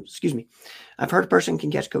 Excuse me. I've heard a person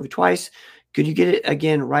can catch COVID twice. Could you get it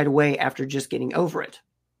again right away after just getting over it?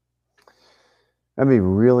 That'd be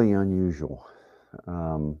really unusual.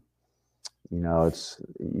 You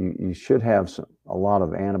should have a lot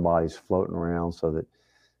of antibodies floating around so that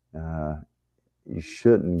you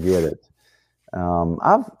shouldn't get it.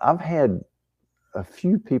 I've had a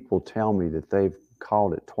few people tell me that they've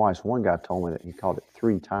called it twice. One guy told me that he called it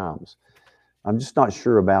 3 times. I'm just not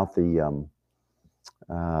sure about the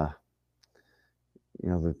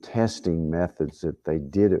testing methods that they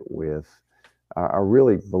did it with. I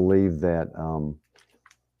really believe that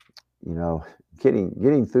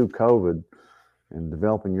getting through COVID and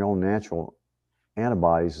developing your own natural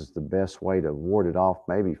antibodies is the best way to ward it off,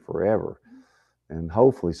 maybe forever, and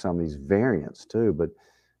hopefully some of these variants too. But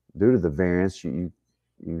due to the variants, you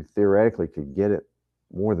theoretically could get it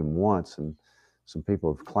more than once, and some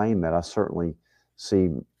people have claimed that. I certainly see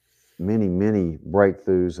many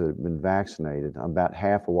breakthroughs that have been vaccinated. About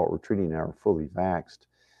half of what we're treating now are fully vaxxed.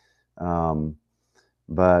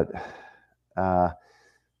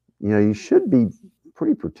 You should be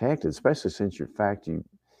pretty protected, especially since you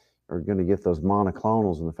are going to get those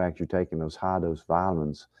monoclonals, and the fact you're taking those high-dose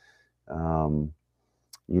vitamins Um,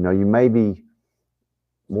 you may be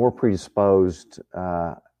more predisposed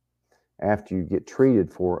after you get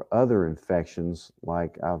treated for other infections.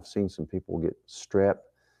 Like I've seen some people get strep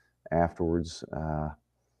afterwards.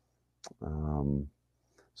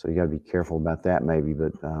 So you got to be careful about that maybe,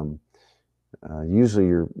 but usually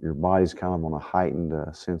your body's kind of on a heightened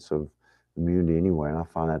sense of immunity anyway, and I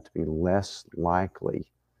find that to be less likely,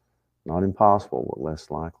 not impossible, but less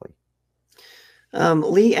likely.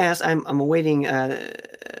 Lee asks, I'm awaiting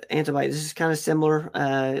antibody. This is kind of similar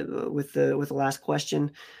with the last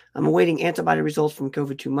question. I'm awaiting antibody results from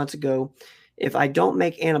COVID 2 months ago. If I don't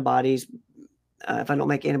make antibodies,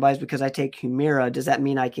 because I take Humira, does that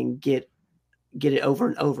mean I can get it over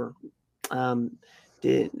and over?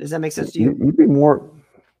 Does that make sense to you? You'd be more,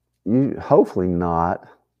 hopefully not,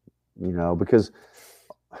 because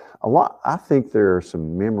I think there are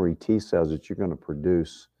some memory T cells that you're going to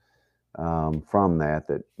produce from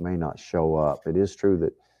that may not show up. It is true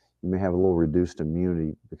that you may have a little reduced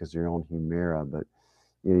immunity because you're on Humira, but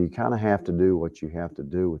you kind of have to do what you have to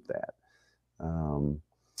do with that.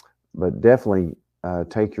 But definitely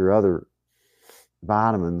take your other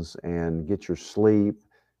vitamins and get your sleep,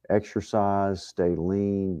 exercise, stay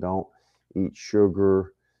lean, don't eat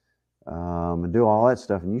sugar, and do all that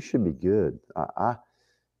stuff, and you should be good. I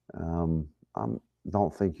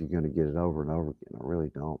don't think you're going to get it over and over again. I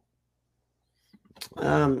really don't.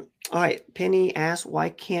 All right. Penny asks, why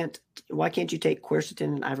can't you take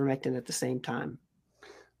quercetin and ivermectin at the same time?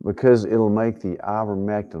 Because it'll make the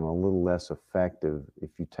ivermectin a little less effective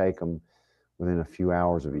if you take them within a few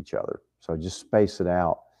hours of each other. So just space it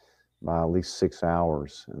out by at least 6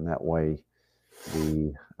 hours, and that way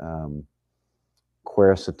the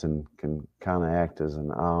quercetin can kind of act as an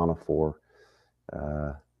ionophore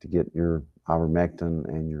to get your ivermectin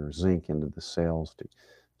and your zinc into the cells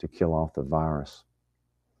to kill off the virus.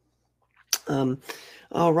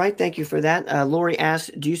 All right, thank you for that. Lori asks,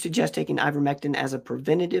 do you suggest taking ivermectin as a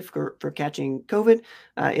preventative for catching COVID?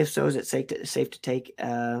 If so, is it safe to take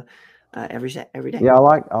every day? Yeah, I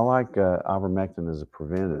like ivermectin as a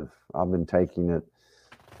preventative. I've been taking it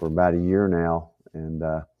for about a year now, and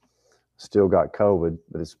still got COVID,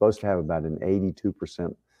 but it's supposed to have about an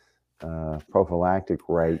 82% prophylactic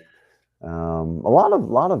rate. A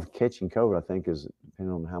lot of catching COVID, I think, is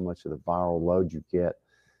depending on how much of the viral load you get.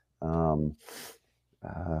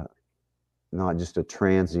 Not just a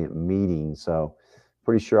transient meeting. So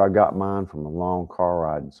pretty sure I got mine from a long car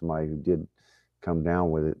ride and somebody who did come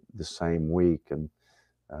down with it the same week. And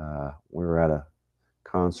we were at a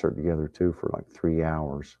concert together too for like 3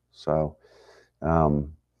 hours. So,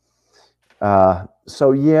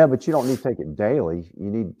 yeah, but you don't need to take it daily. You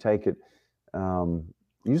need to take it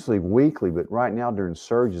usually weekly, but right now during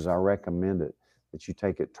surges, I recommend it that you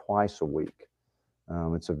take it twice a week.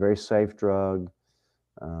 It's a very safe drug.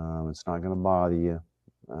 It's not going to bother you,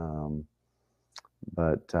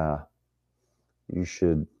 but you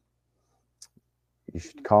should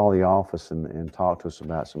call the office and talk to us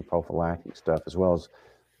about some prophylactic stuff, as well as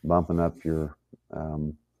bumping up your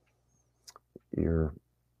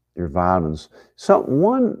vitamins. So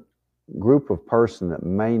one group of person that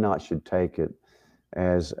may not should take it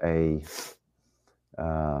as a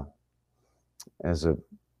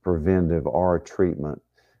preventive or a treatment,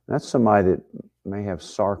 that's somebody that may have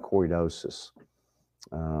sarcoidosis.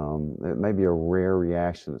 It may be a rare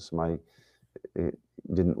reaction that somebody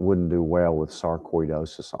wouldn't do well with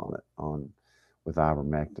sarcoidosis with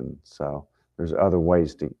ivermectin. So there's other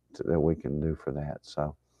ways that we can do for that.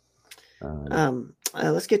 So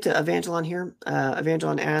let's get to Evangeline here.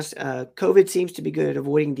 Evangeline asks, COVID seems to be good at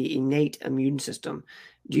avoiding the innate immune system.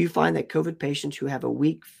 Do you find that COVID patients who have a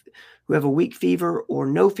weak fever or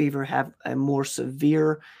no fever have a more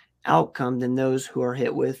severe outcome than those who are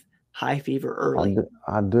hit with high fever early?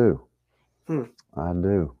 I do. I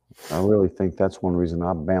do. I really think that's one reason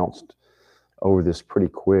I bounced over this pretty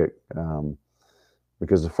quick,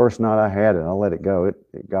 because the first night I had it, I let it go.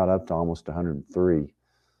 It got up to almost 103,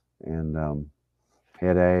 and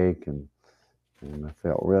headache, and I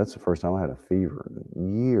felt that's the first time I had a fever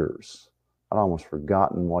in years. I'd almost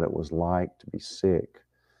forgotten what it was like to be sick.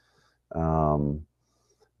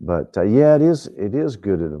 But yeah, it is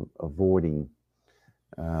good at avoiding.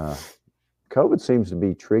 COVID seems to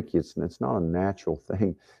be tricky. It's not a natural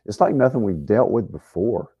thing. It's like nothing we've dealt with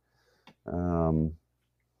before.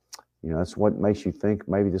 That's what makes you think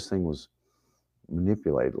maybe this thing was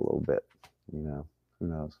manipulated a little bit. Who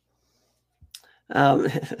knows?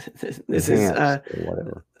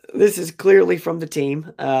 This is clearly from the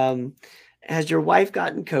team. Has your wife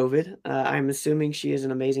gotten COVID? I'm assuming she is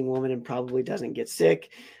an amazing woman and probably doesn't get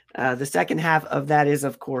sick. The second half of that is,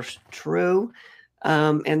 of course, true.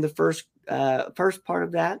 And the first part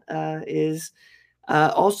of that is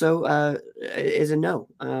also is a no.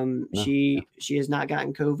 No. She has not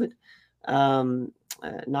gotten COVID.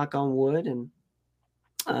 Knock on wood,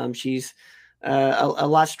 and she's a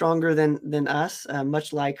lot stronger than us,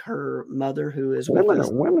 much like her mother, who is with us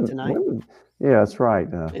tonight. Women. Yeah, that's right,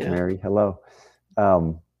 Yeah. Mary. Hello.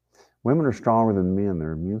 Um, Women are stronger than men.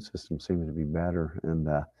 Their immune system seems to be better. And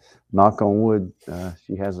knock on wood,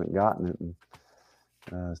 she hasn't gotten it and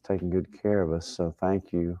is taking good care of us. So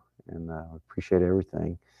thank you, and appreciate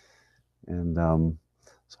everything. And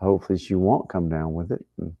so hopefully she won't come down with it.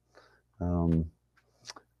 And,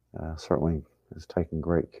 certainly is taking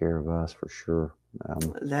great care of us for sure.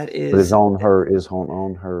 That But is is, on her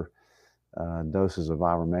doses of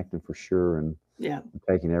ivermectin for sure, and yeah.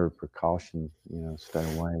 taking every precaution, stay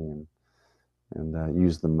away and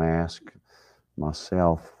use the mask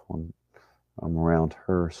myself when I'm around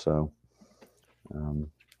her. So,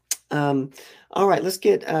 All right, let's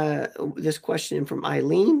get this question in from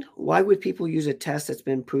Eileen. Why would people use a test that's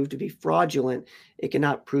been proved to be fraudulent? It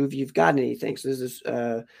cannot prove you've gotten anything. So this is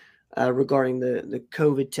regarding the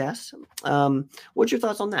COVID test. What's your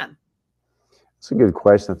thoughts on that? it's a good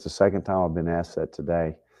question. That's the second time I've been asked that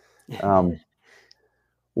today.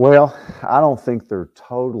 Well, I don't think they're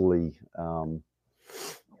totally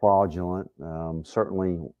fraudulent.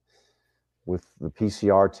 Certainly, with the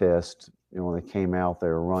PCR test, when they came out, they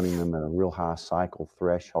were running them at a real high cycle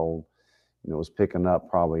threshold. It was picking up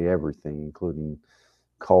probably everything, including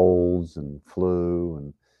colds and flu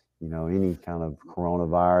and any kind of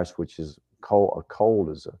coronavirus, which is a cold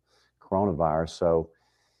is a coronavirus. So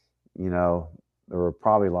there were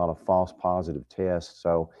probably a lot of false positive tests.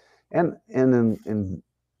 So and in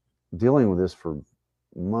dealing with this for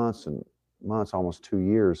months and months, almost 2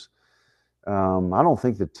 years, I don't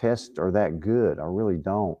think the tests are that good. I really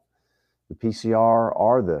don't. The PCR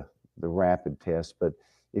are the rapid test, but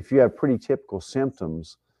if you have pretty typical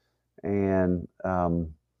symptoms and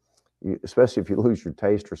especially if you lose your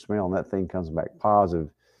taste or smell and that thing comes back positive,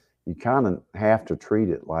 you kind of have to treat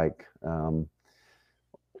it like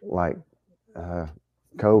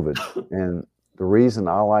COVID. And the reason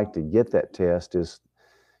I like to get that test is,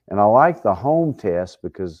 and I like the home test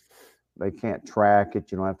because they can't track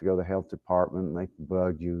it. You don't have to go to the health department and they can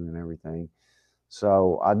bug you and everything.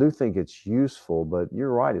 So I do think it's useful, but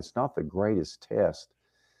you're right, it's not the greatest test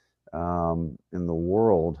in the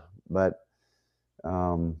world. But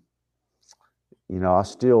I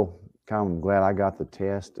still kind of glad I got the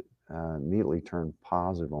test. Immediately turned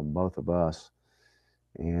positive on both of us,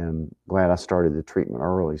 and glad I started the treatment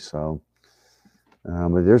early. So,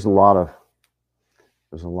 but there's a lot of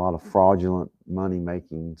fraudulent money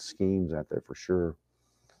making schemes out there for sure.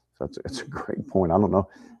 So it's a great point. I don't know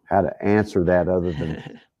how to answer that other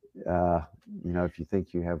than if you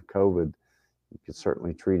think you have COVID, you could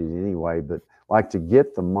certainly treat it anyway. But like to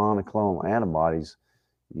get the monoclonal antibodies,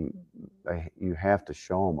 you have to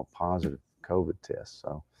show them a positive COVID test.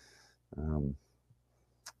 So,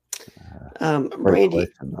 Brandy,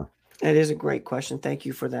 that is a great question. Thank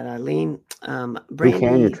you for that, Eileen. Brandy, who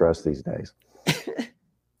can you trust these days?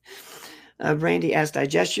 Brandy asked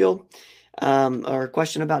Digestial, or a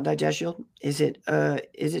question about Digestial. Is it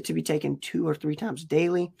to be taken 2 or 3 times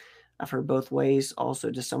daily? I've heard both ways. Also,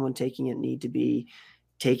 does someone taking it need to be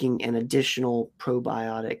taking an additional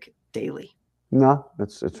probiotic daily? No,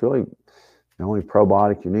 it's really the only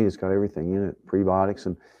probiotic you need. It's got everything in it, prebiotics,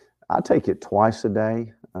 and I take it twice a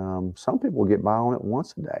day. Some people get by on it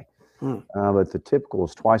once a day, but the typical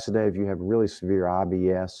is twice a day. If you have really severe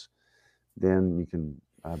IBS, then you can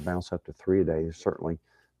bounce up to 3 a day. There's certainly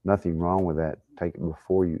nothing wrong with that. Take it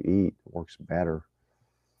before you eat. It works better.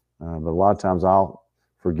 But a lot of times I'll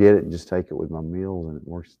forget it and just take it with my meals, and it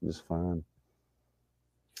works just fine.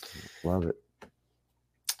 Love it.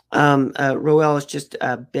 Roel is just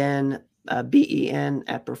Ben, BEN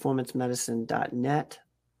at performancemedicine.net.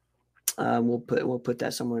 We'll put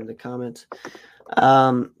that somewhere in the comments.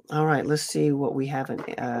 All right, let's see what we haven't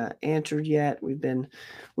answered yet. We've been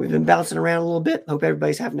bouncing around a little bit. Hope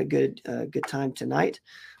everybody's having a good time tonight.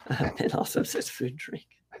 And also says food drink.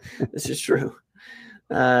 This is true.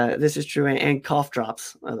 This is true, and cough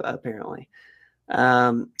drops apparently.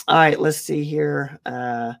 All right, let's see here.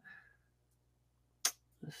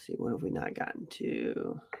 Let's see, what have we not gotten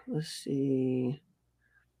to? Let's see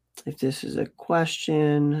if this is a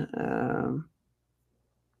question.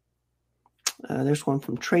 There's one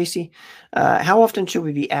from Tracy. How often should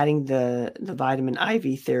we be adding the vitamin IV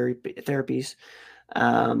therapies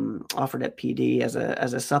offered at PD as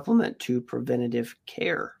a supplement to preventative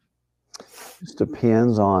care? Just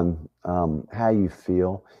depends on how you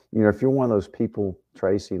feel. You know, if you're one of those people,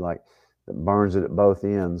 Tracy, like that burns it at both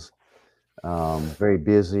ends, very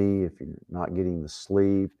busy, if you're not getting the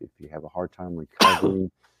sleep, if you have a hard time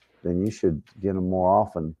recovering, then you should get them more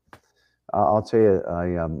often. I'll tell you,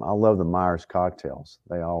 I love the Myers cocktails.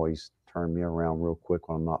 They always turn me around real quick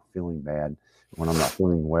when I'm not feeling bad, when I'm not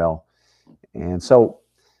feeling well. And so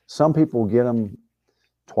some people get them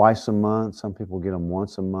twice a month, some people get them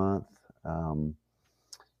once a month. Um,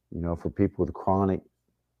 you know, for people with chronic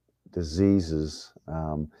diseases,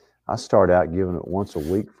 I start out giving it once a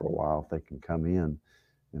week for a while if they can come in.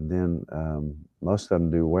 And then most of them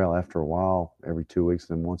do well after a while, every 2 weeks,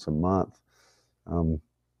 then once a month.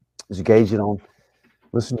 Just gauge it on,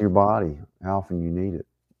 listen to your body, how often you need it,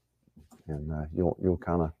 and you'll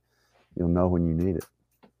know when you need it.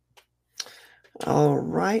 All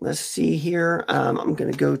right, let's see here. I'm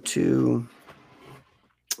going to go to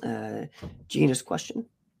Gina's question.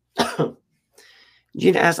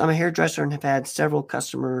 Gina asks, I'm a hairdresser and have had several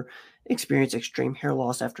customer experience extreme hair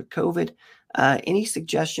loss after COVID. Any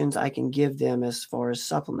suggestions I can give them as far as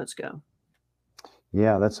supplements go?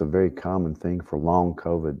 Yeah, that's a very common thing for long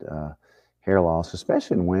COVID hair loss,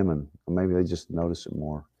 especially in women. Maybe they just notice it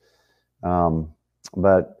more.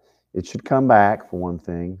 But it should come back for one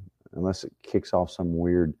thing, unless it kicks off some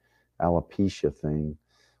weird alopecia thing,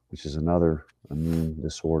 which is another immune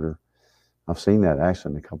disorder. I've seen that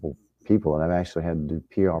actually in a couple people that have actually had to do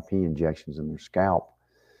PRP injections in their scalp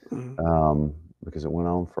because it went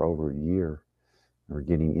on for over a year. They're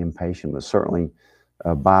getting impatient, but certainly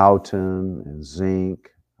biotin and zinc.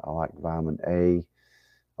 I like vitamin A.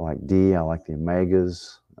 I like D. I like the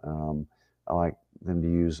omegas. I like them to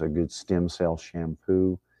use a good stem cell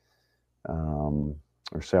shampoo.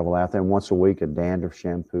 Or several out there. And once a week, a dandruff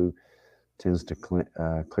shampoo tends to clear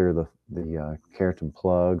the keratin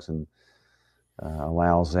plugs and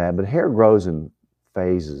allows that. But hair grows in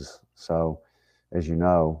phases, so as you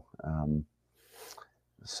know,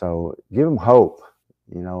 so give them hope,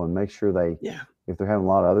 you know, and make sure if they're having a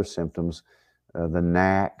lot of other symptoms, the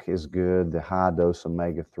NAC is good. The high dose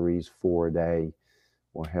omega-3s, 4 a day,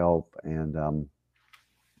 will help, and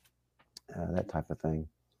that type of thing.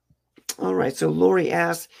 All right. So Lori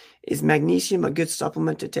asks, is magnesium a good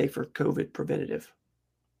supplement to take for COVID preventative?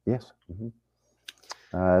 Yes.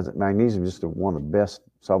 Magnesium is just one of the best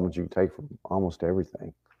supplements you can take for almost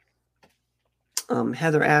everything.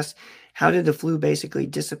 Heather asks, how did the flu basically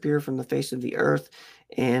disappear from the face of the earth?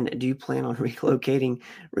 And do you plan on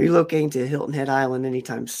relocating to Hilton Head Island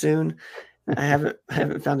anytime soon? I haven't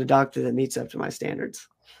found a doctor that meets up to my standards.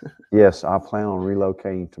 Yes, I plan on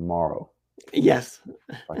relocating tomorrow. Yes.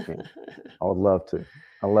 If I can. I would love to.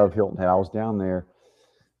 I love Hilton Head. I was down there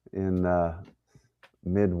in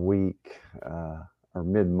midweek or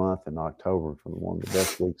mid-month in October for one of the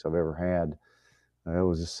best weeks I've ever had. It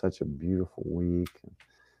was just such a beautiful week.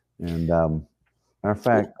 And matter of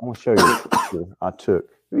fact, I want to show you a picture I took.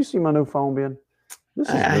 Have you seen my new phone, Ben? This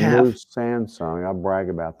is the new Samsung. I brag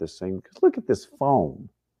about this thing because look at this phone.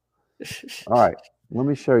 All right, let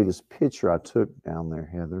me show you this picture I took down there,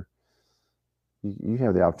 Heather. You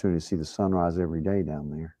have the opportunity to see the sunrise every day down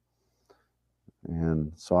there.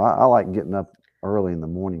 And so I like getting up early in the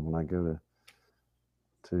morning when I go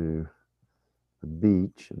to the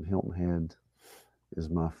beach, and Hilton Head is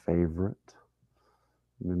my favorite.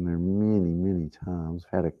 I've been there many, many times.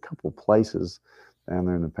 Had a couple places down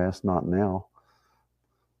there in the past, not now.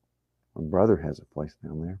 My brother has a place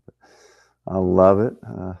down there, but I love it.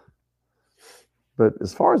 But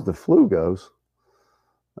as far as the flu goes,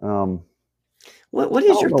 what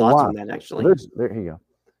is your thoughts on that, actually? There you go.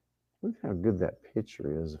 Look how good that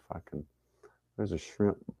picture is. If I can, there's a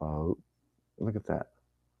shrimp boat. Look at that.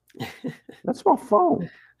 That's my phone.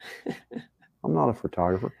 I'm not a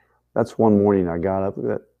photographer. That's one morning I got up.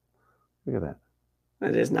 Look at that.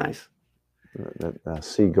 That is nice. That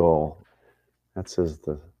seagull. That says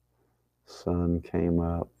the sun came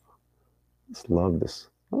up. I just love this.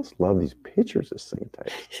 I just love these pictures this thing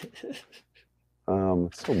takes.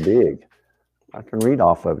 It's so big. I can read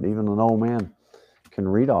off of it. Even an old man can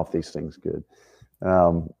read off these things good.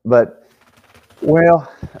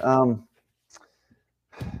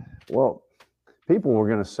 People were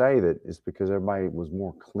going to say that it's because everybody was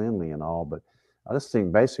more cleanly and all, but I just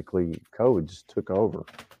think basically COVID just took over.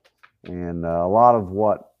 And a lot of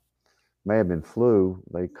what may have been flu,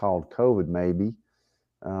 they called COVID maybe.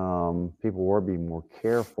 People were being more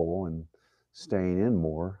careful and staying in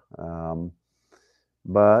more.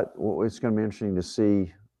 But it's going to be interesting to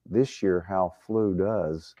see this year how flu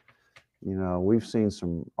does. You know, we've seen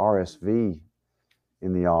some RSV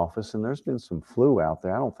in the office, and there's been some flu out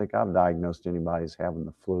there. I don't think I've diagnosed anybody as having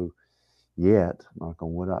the flu yet. Knock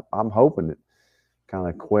on wood. I'm hoping it kind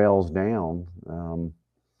of quells down.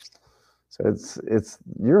 So it's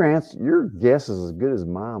your answer. Your guess is as good as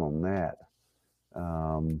mine on that.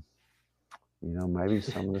 Maybe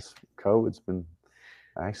some of this COVID's been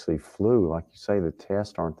actually flu. Like you say, the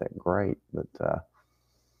tests aren't that great, but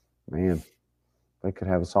man, they could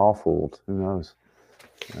have us all fooled. Who knows?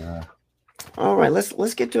 All right,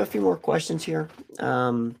 let's get to a few more questions here.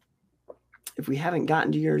 If we haven't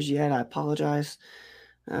gotten to yours yet, I apologize.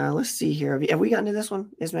 Let's see here. Have we gotten to this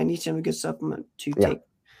one? Is magnesium a good supplement to take?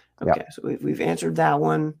 Okay, so we've answered that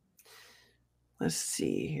one. Let's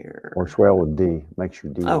see here. Works well with D. Makes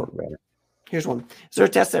your D work better. Here's one. Is there a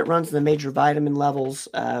test that runs the major vitamin levels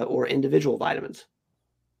or individual vitamins?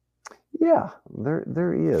 Yeah,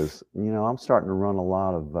 there is. I'm starting to run a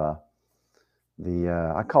lot of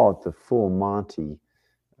I call it the Full Monty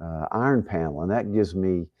iron panel, and that gives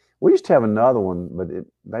me. We used to have another one, but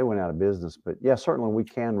they went out of business. But yeah, certainly we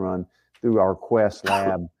can run through our Quest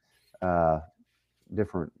lab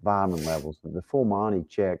different vitamin levels. The Full Monty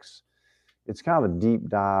checks. It's kind of a deep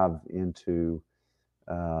dive into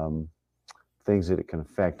things that it can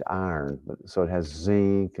affect iron. So it has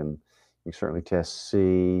zinc, and you can certainly test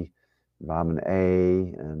C, vitamin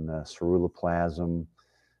A, and ceruloplasmin.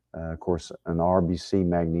 Of course, an RBC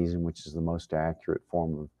magnesium, which is the most accurate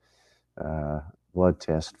form of blood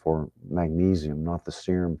test for magnesium, not the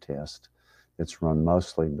serum test that's run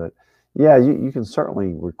mostly. But yeah, you can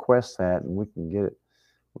certainly request that, and we can get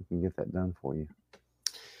that done for you.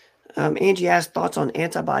 Angie asked thoughts on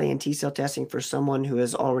antibody and T-cell testing for someone who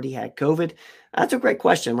has already had COVID. That's a great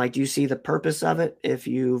question. Like, do you see the purpose of it if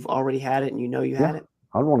you've already had it and you had it?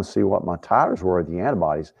 I'd want to see what my titers were of the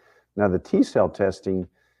antibodies. Now, the T-cell testing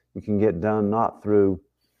you can get done not through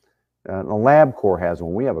LabCorp has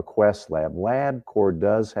one. We have a Quest lab. LabCorp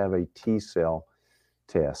does have a T-cell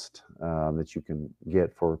test that you can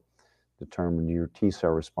get for determining your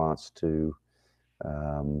T-cell response to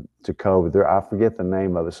COVID. I forget the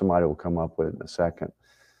name of it. Somebody will come up with it in a second.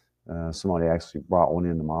 Somebody actually brought one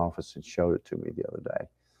into my office and showed it to me the other day.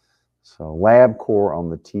 So LabCorp on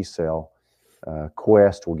the T-cell,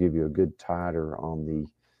 Quest will give you a good titer on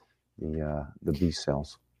the B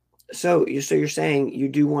cells. So you're saying you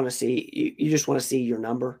do want to see, you just want to see your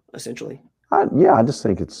number, essentially? I just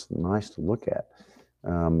think it's nice to look at.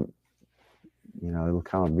 It'll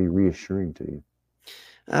kind of be reassuring to you.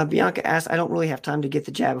 Bianca asked, I don't really have time to get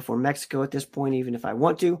the jab before Mexico at this point, even if I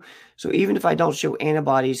want to. So even if I don't show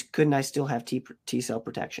antibodies, couldn't I still have T-cell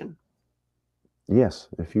protection? Yes.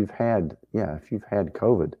 If you've had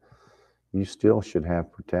COVID, you still should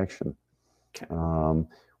have protection. Okay.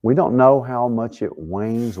 We don't know how much it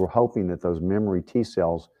wanes. We're hoping that those memory T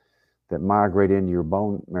cells that migrate into your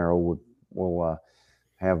bone marrow will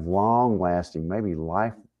have long-lasting, maybe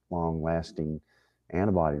lifelong-lasting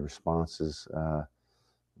antibody responses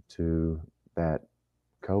to that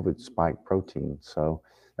COVID spike protein. So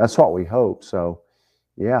that's what we hope. So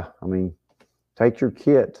yeah, take your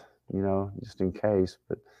kit, just in case,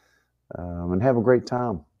 but and have a great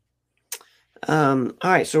time. All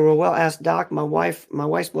right. So Roel asked, Doc, my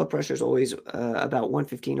wife's blood pressure is always about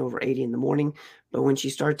 115/80 in the morning, but when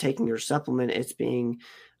she started taking her supplement, it's being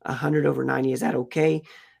 100/90. Is that okay?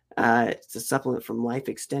 It's a supplement from Life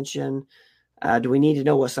Extension. Do we need to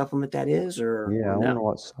know what supplement that is, or I don't know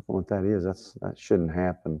what supplement that is. That shouldn't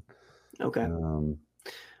happen. Okay.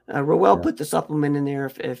 Roel, put the supplement in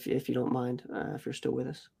there if you don't mind, if you're still with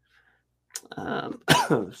us.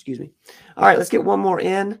 Excuse me. All right, let's get one more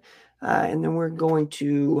in. And then we're going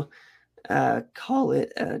to call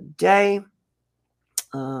it a day.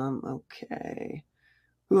 Okay.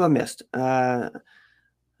 Who I missed?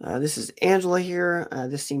 This is Angela here.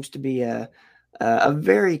 This seems to be a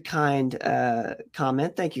very kind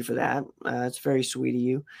comment. Thank you for that. It's very sweet of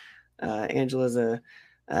you. Angela's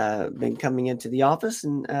been coming into the office,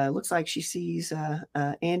 and looks like she sees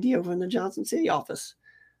Andy over in the Johnson City office.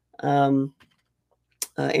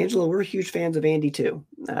 Angela, we're huge fans of Andy too.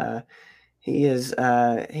 He's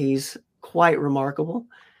quite remarkable.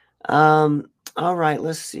 All right,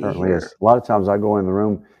 let's see. Certainly is. A lot of times I go in the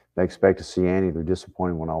room, they expect to see Andy. They're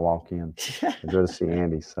disappointed when I walk in. I go to see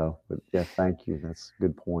Andy. So, but yeah, thank you. That's a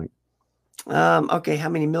good point. Okay, how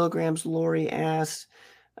many milligrams? Lori asked.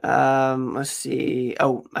 Let's see.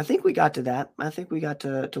 Oh, I think we got to that. I think we got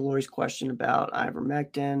to Lori's question about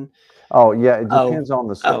ivermectin. Oh yeah, it depends on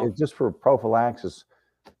the. It's just for prophylaxis,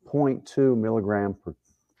 0.2 milligram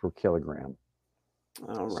per kilogram.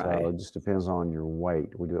 All right. So it just depends on your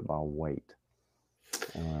weight. We do it by weight.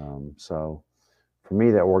 So for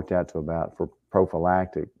me, that worked out to about for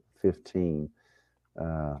prophylactic, 15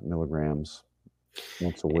 milligrams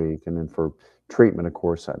once a week. And then for treatment, of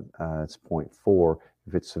course, it's 0.4.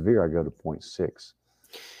 If it's severe, I go to 0.6.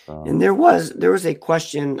 And there was a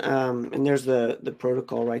question, and there's the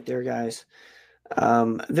protocol right there, guys.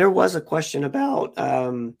 There was a question about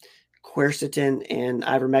quercetin and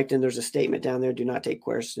ivermectin. There's a statement down there: do not take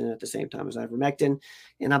quercetin at the same time as ivermectin.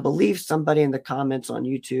 And I believe somebody in the comments on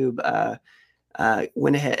YouTube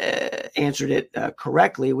went ahead, answered it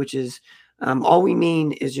correctly, which is all we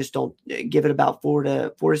mean is just don't give it about 4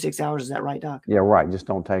 to 6 hours. Is that right, Doc? Yeah, right. Just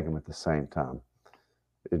don't take them at the same time.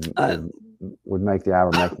 It would make the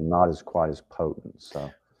ivermectin not as quite as potent. So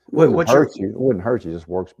it wouldn't hurt you. It wouldn't hurt you. It just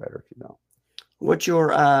works better if you don't. What's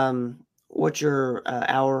your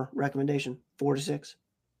hour recommendation? 4 to 6?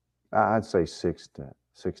 I'd say 6 to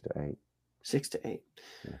 8. 6 to 8.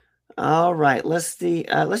 Yeah. All right. Let's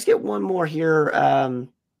get one more here.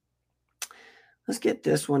 Let's get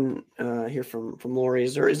this one here from Lori.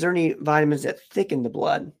 Is there any vitamins that thicken the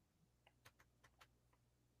blood?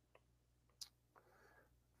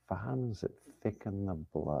 Vitamins that thicken the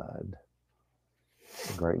blood.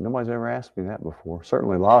 Great. Nobody's ever asked me that before.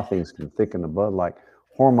 Certainly a lot of things can thicken the blood, like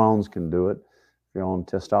hormones can do it. If you're on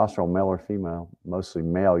testosterone, male or female, mostly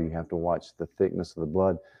male, you have to watch the thickness of the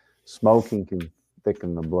blood. Smoking can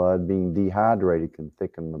thicken the blood. Being dehydrated can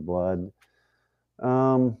thicken the blood.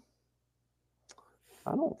 I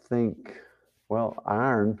don't think, well,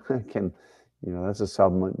 iron can, that's a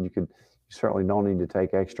supplement. You certainly don't need to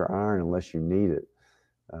take extra iron unless you need it.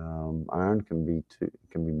 Iron can be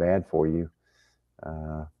bad for you.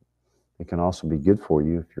 It can also be good for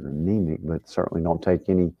you if you're anemic, but certainly don't take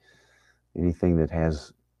anything that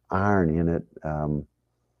has iron in it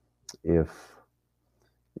if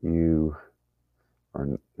you are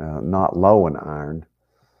not low in iron.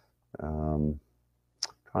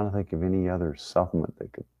 Trying to think of any other supplement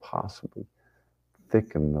that could possibly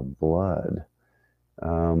thicken the blood.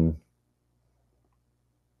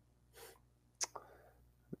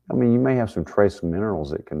 You may have some trace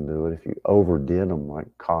minerals that can do it if you overdid them, like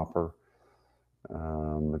copper.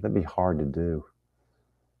 But that'd be hard to do.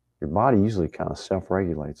 Your body usually kind of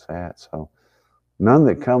self-regulates that. So none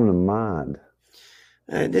that come to mind.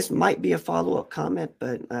 This might be a follow-up comment,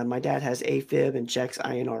 but my dad has AFib and checks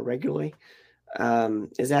INR regularly.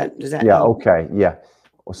 Does that Yeah, help? okay, yeah.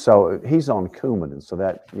 So he's on Coumadin, so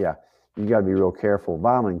that, yeah, you got to be real careful.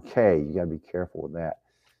 Vitamin K, you got to be careful with that.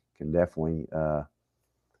 Can definitely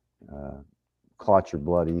clot your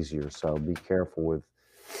blood easier, so be careful with,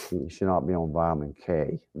 you should not be on vitamin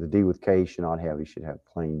K. The D with K you should not have, you should have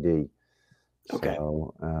plain D. Okay.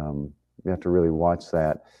 So you have to really watch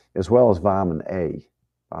that, as well as vitamin A.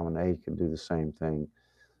 Vitamin A can do the same thing,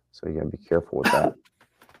 so you got to be careful with that.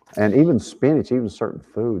 And even spinach, even certain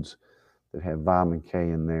foods that have vitamin K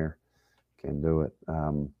in there can do it.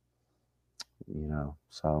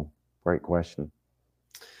 So great question.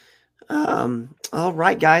 All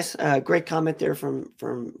right, guys. Great comment there from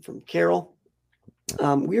Carol.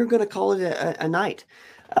 We are going to call it a night.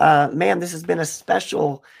 Man, this has been a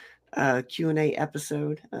special Q&A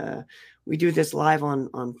episode. We do this live on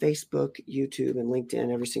Facebook, YouTube, and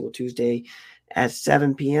LinkedIn every single Tuesday at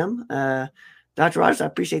 7 p.m. Dr. Rogers, I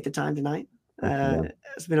appreciate the time tonight.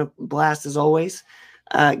 It's been a blast as always.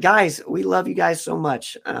 Guys, we love you guys so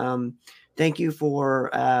much. Thank you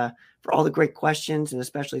for all the great questions, and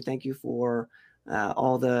especially thank you for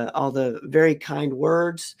all the very kind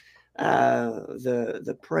words,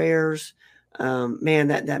 the prayers. Man,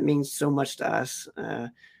 that means so much to us.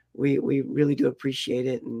 We really do appreciate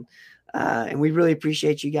it, and we really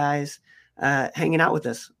appreciate you guys hanging out with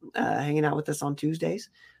us on Tuesdays.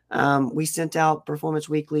 We sent out Performance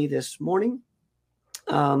Weekly this morning.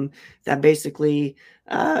 That basically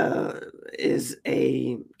is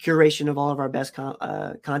a curation of all of our best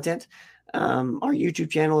content. Our YouTube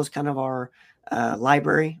channel is kind of our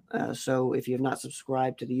library. So if you have not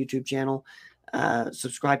subscribed to the YouTube channel,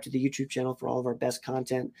 subscribe to the YouTube channel for all of our best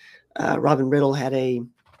content. Robin Riddle had a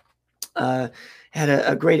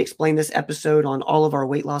great Explain This episode on all of our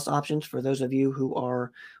weight loss options for those of you who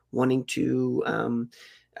are wanting to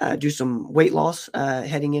do some weight loss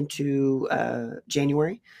heading into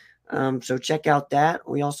January. So check out that.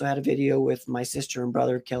 We also had a video with my sister and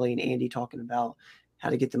brother, Kelly and Andy, talking about how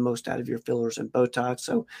to get the most out of your fillers and Botox.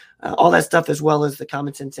 So all that stuff, as well as the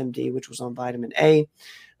Common Sense MD, which was on vitamin A.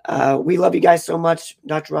 We love you guys so much,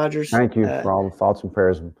 Dr. Rogers. Thank you for all the thoughts and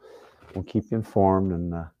prayers. We'll keep you informed,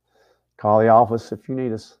 and call the office if you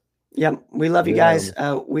need us. Yep. We love you guys.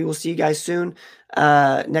 We will see you guys soon.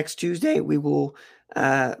 Next Tuesday, we will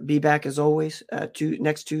be back as always.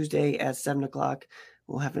 Next Tuesday at 7 o'clock.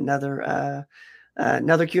 we'll have another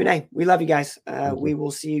Q&A. We love you guys. We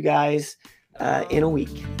will see you guys in a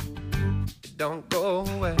week. Don't go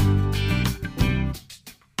away.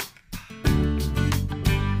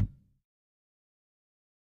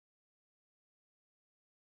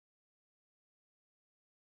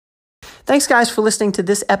 Thanks, guys, for listening to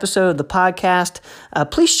this episode of the podcast.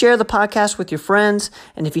 Please share the podcast with your friends.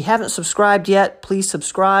 And if you haven't subscribed yet, please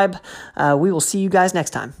subscribe. We will see you guys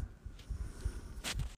next time.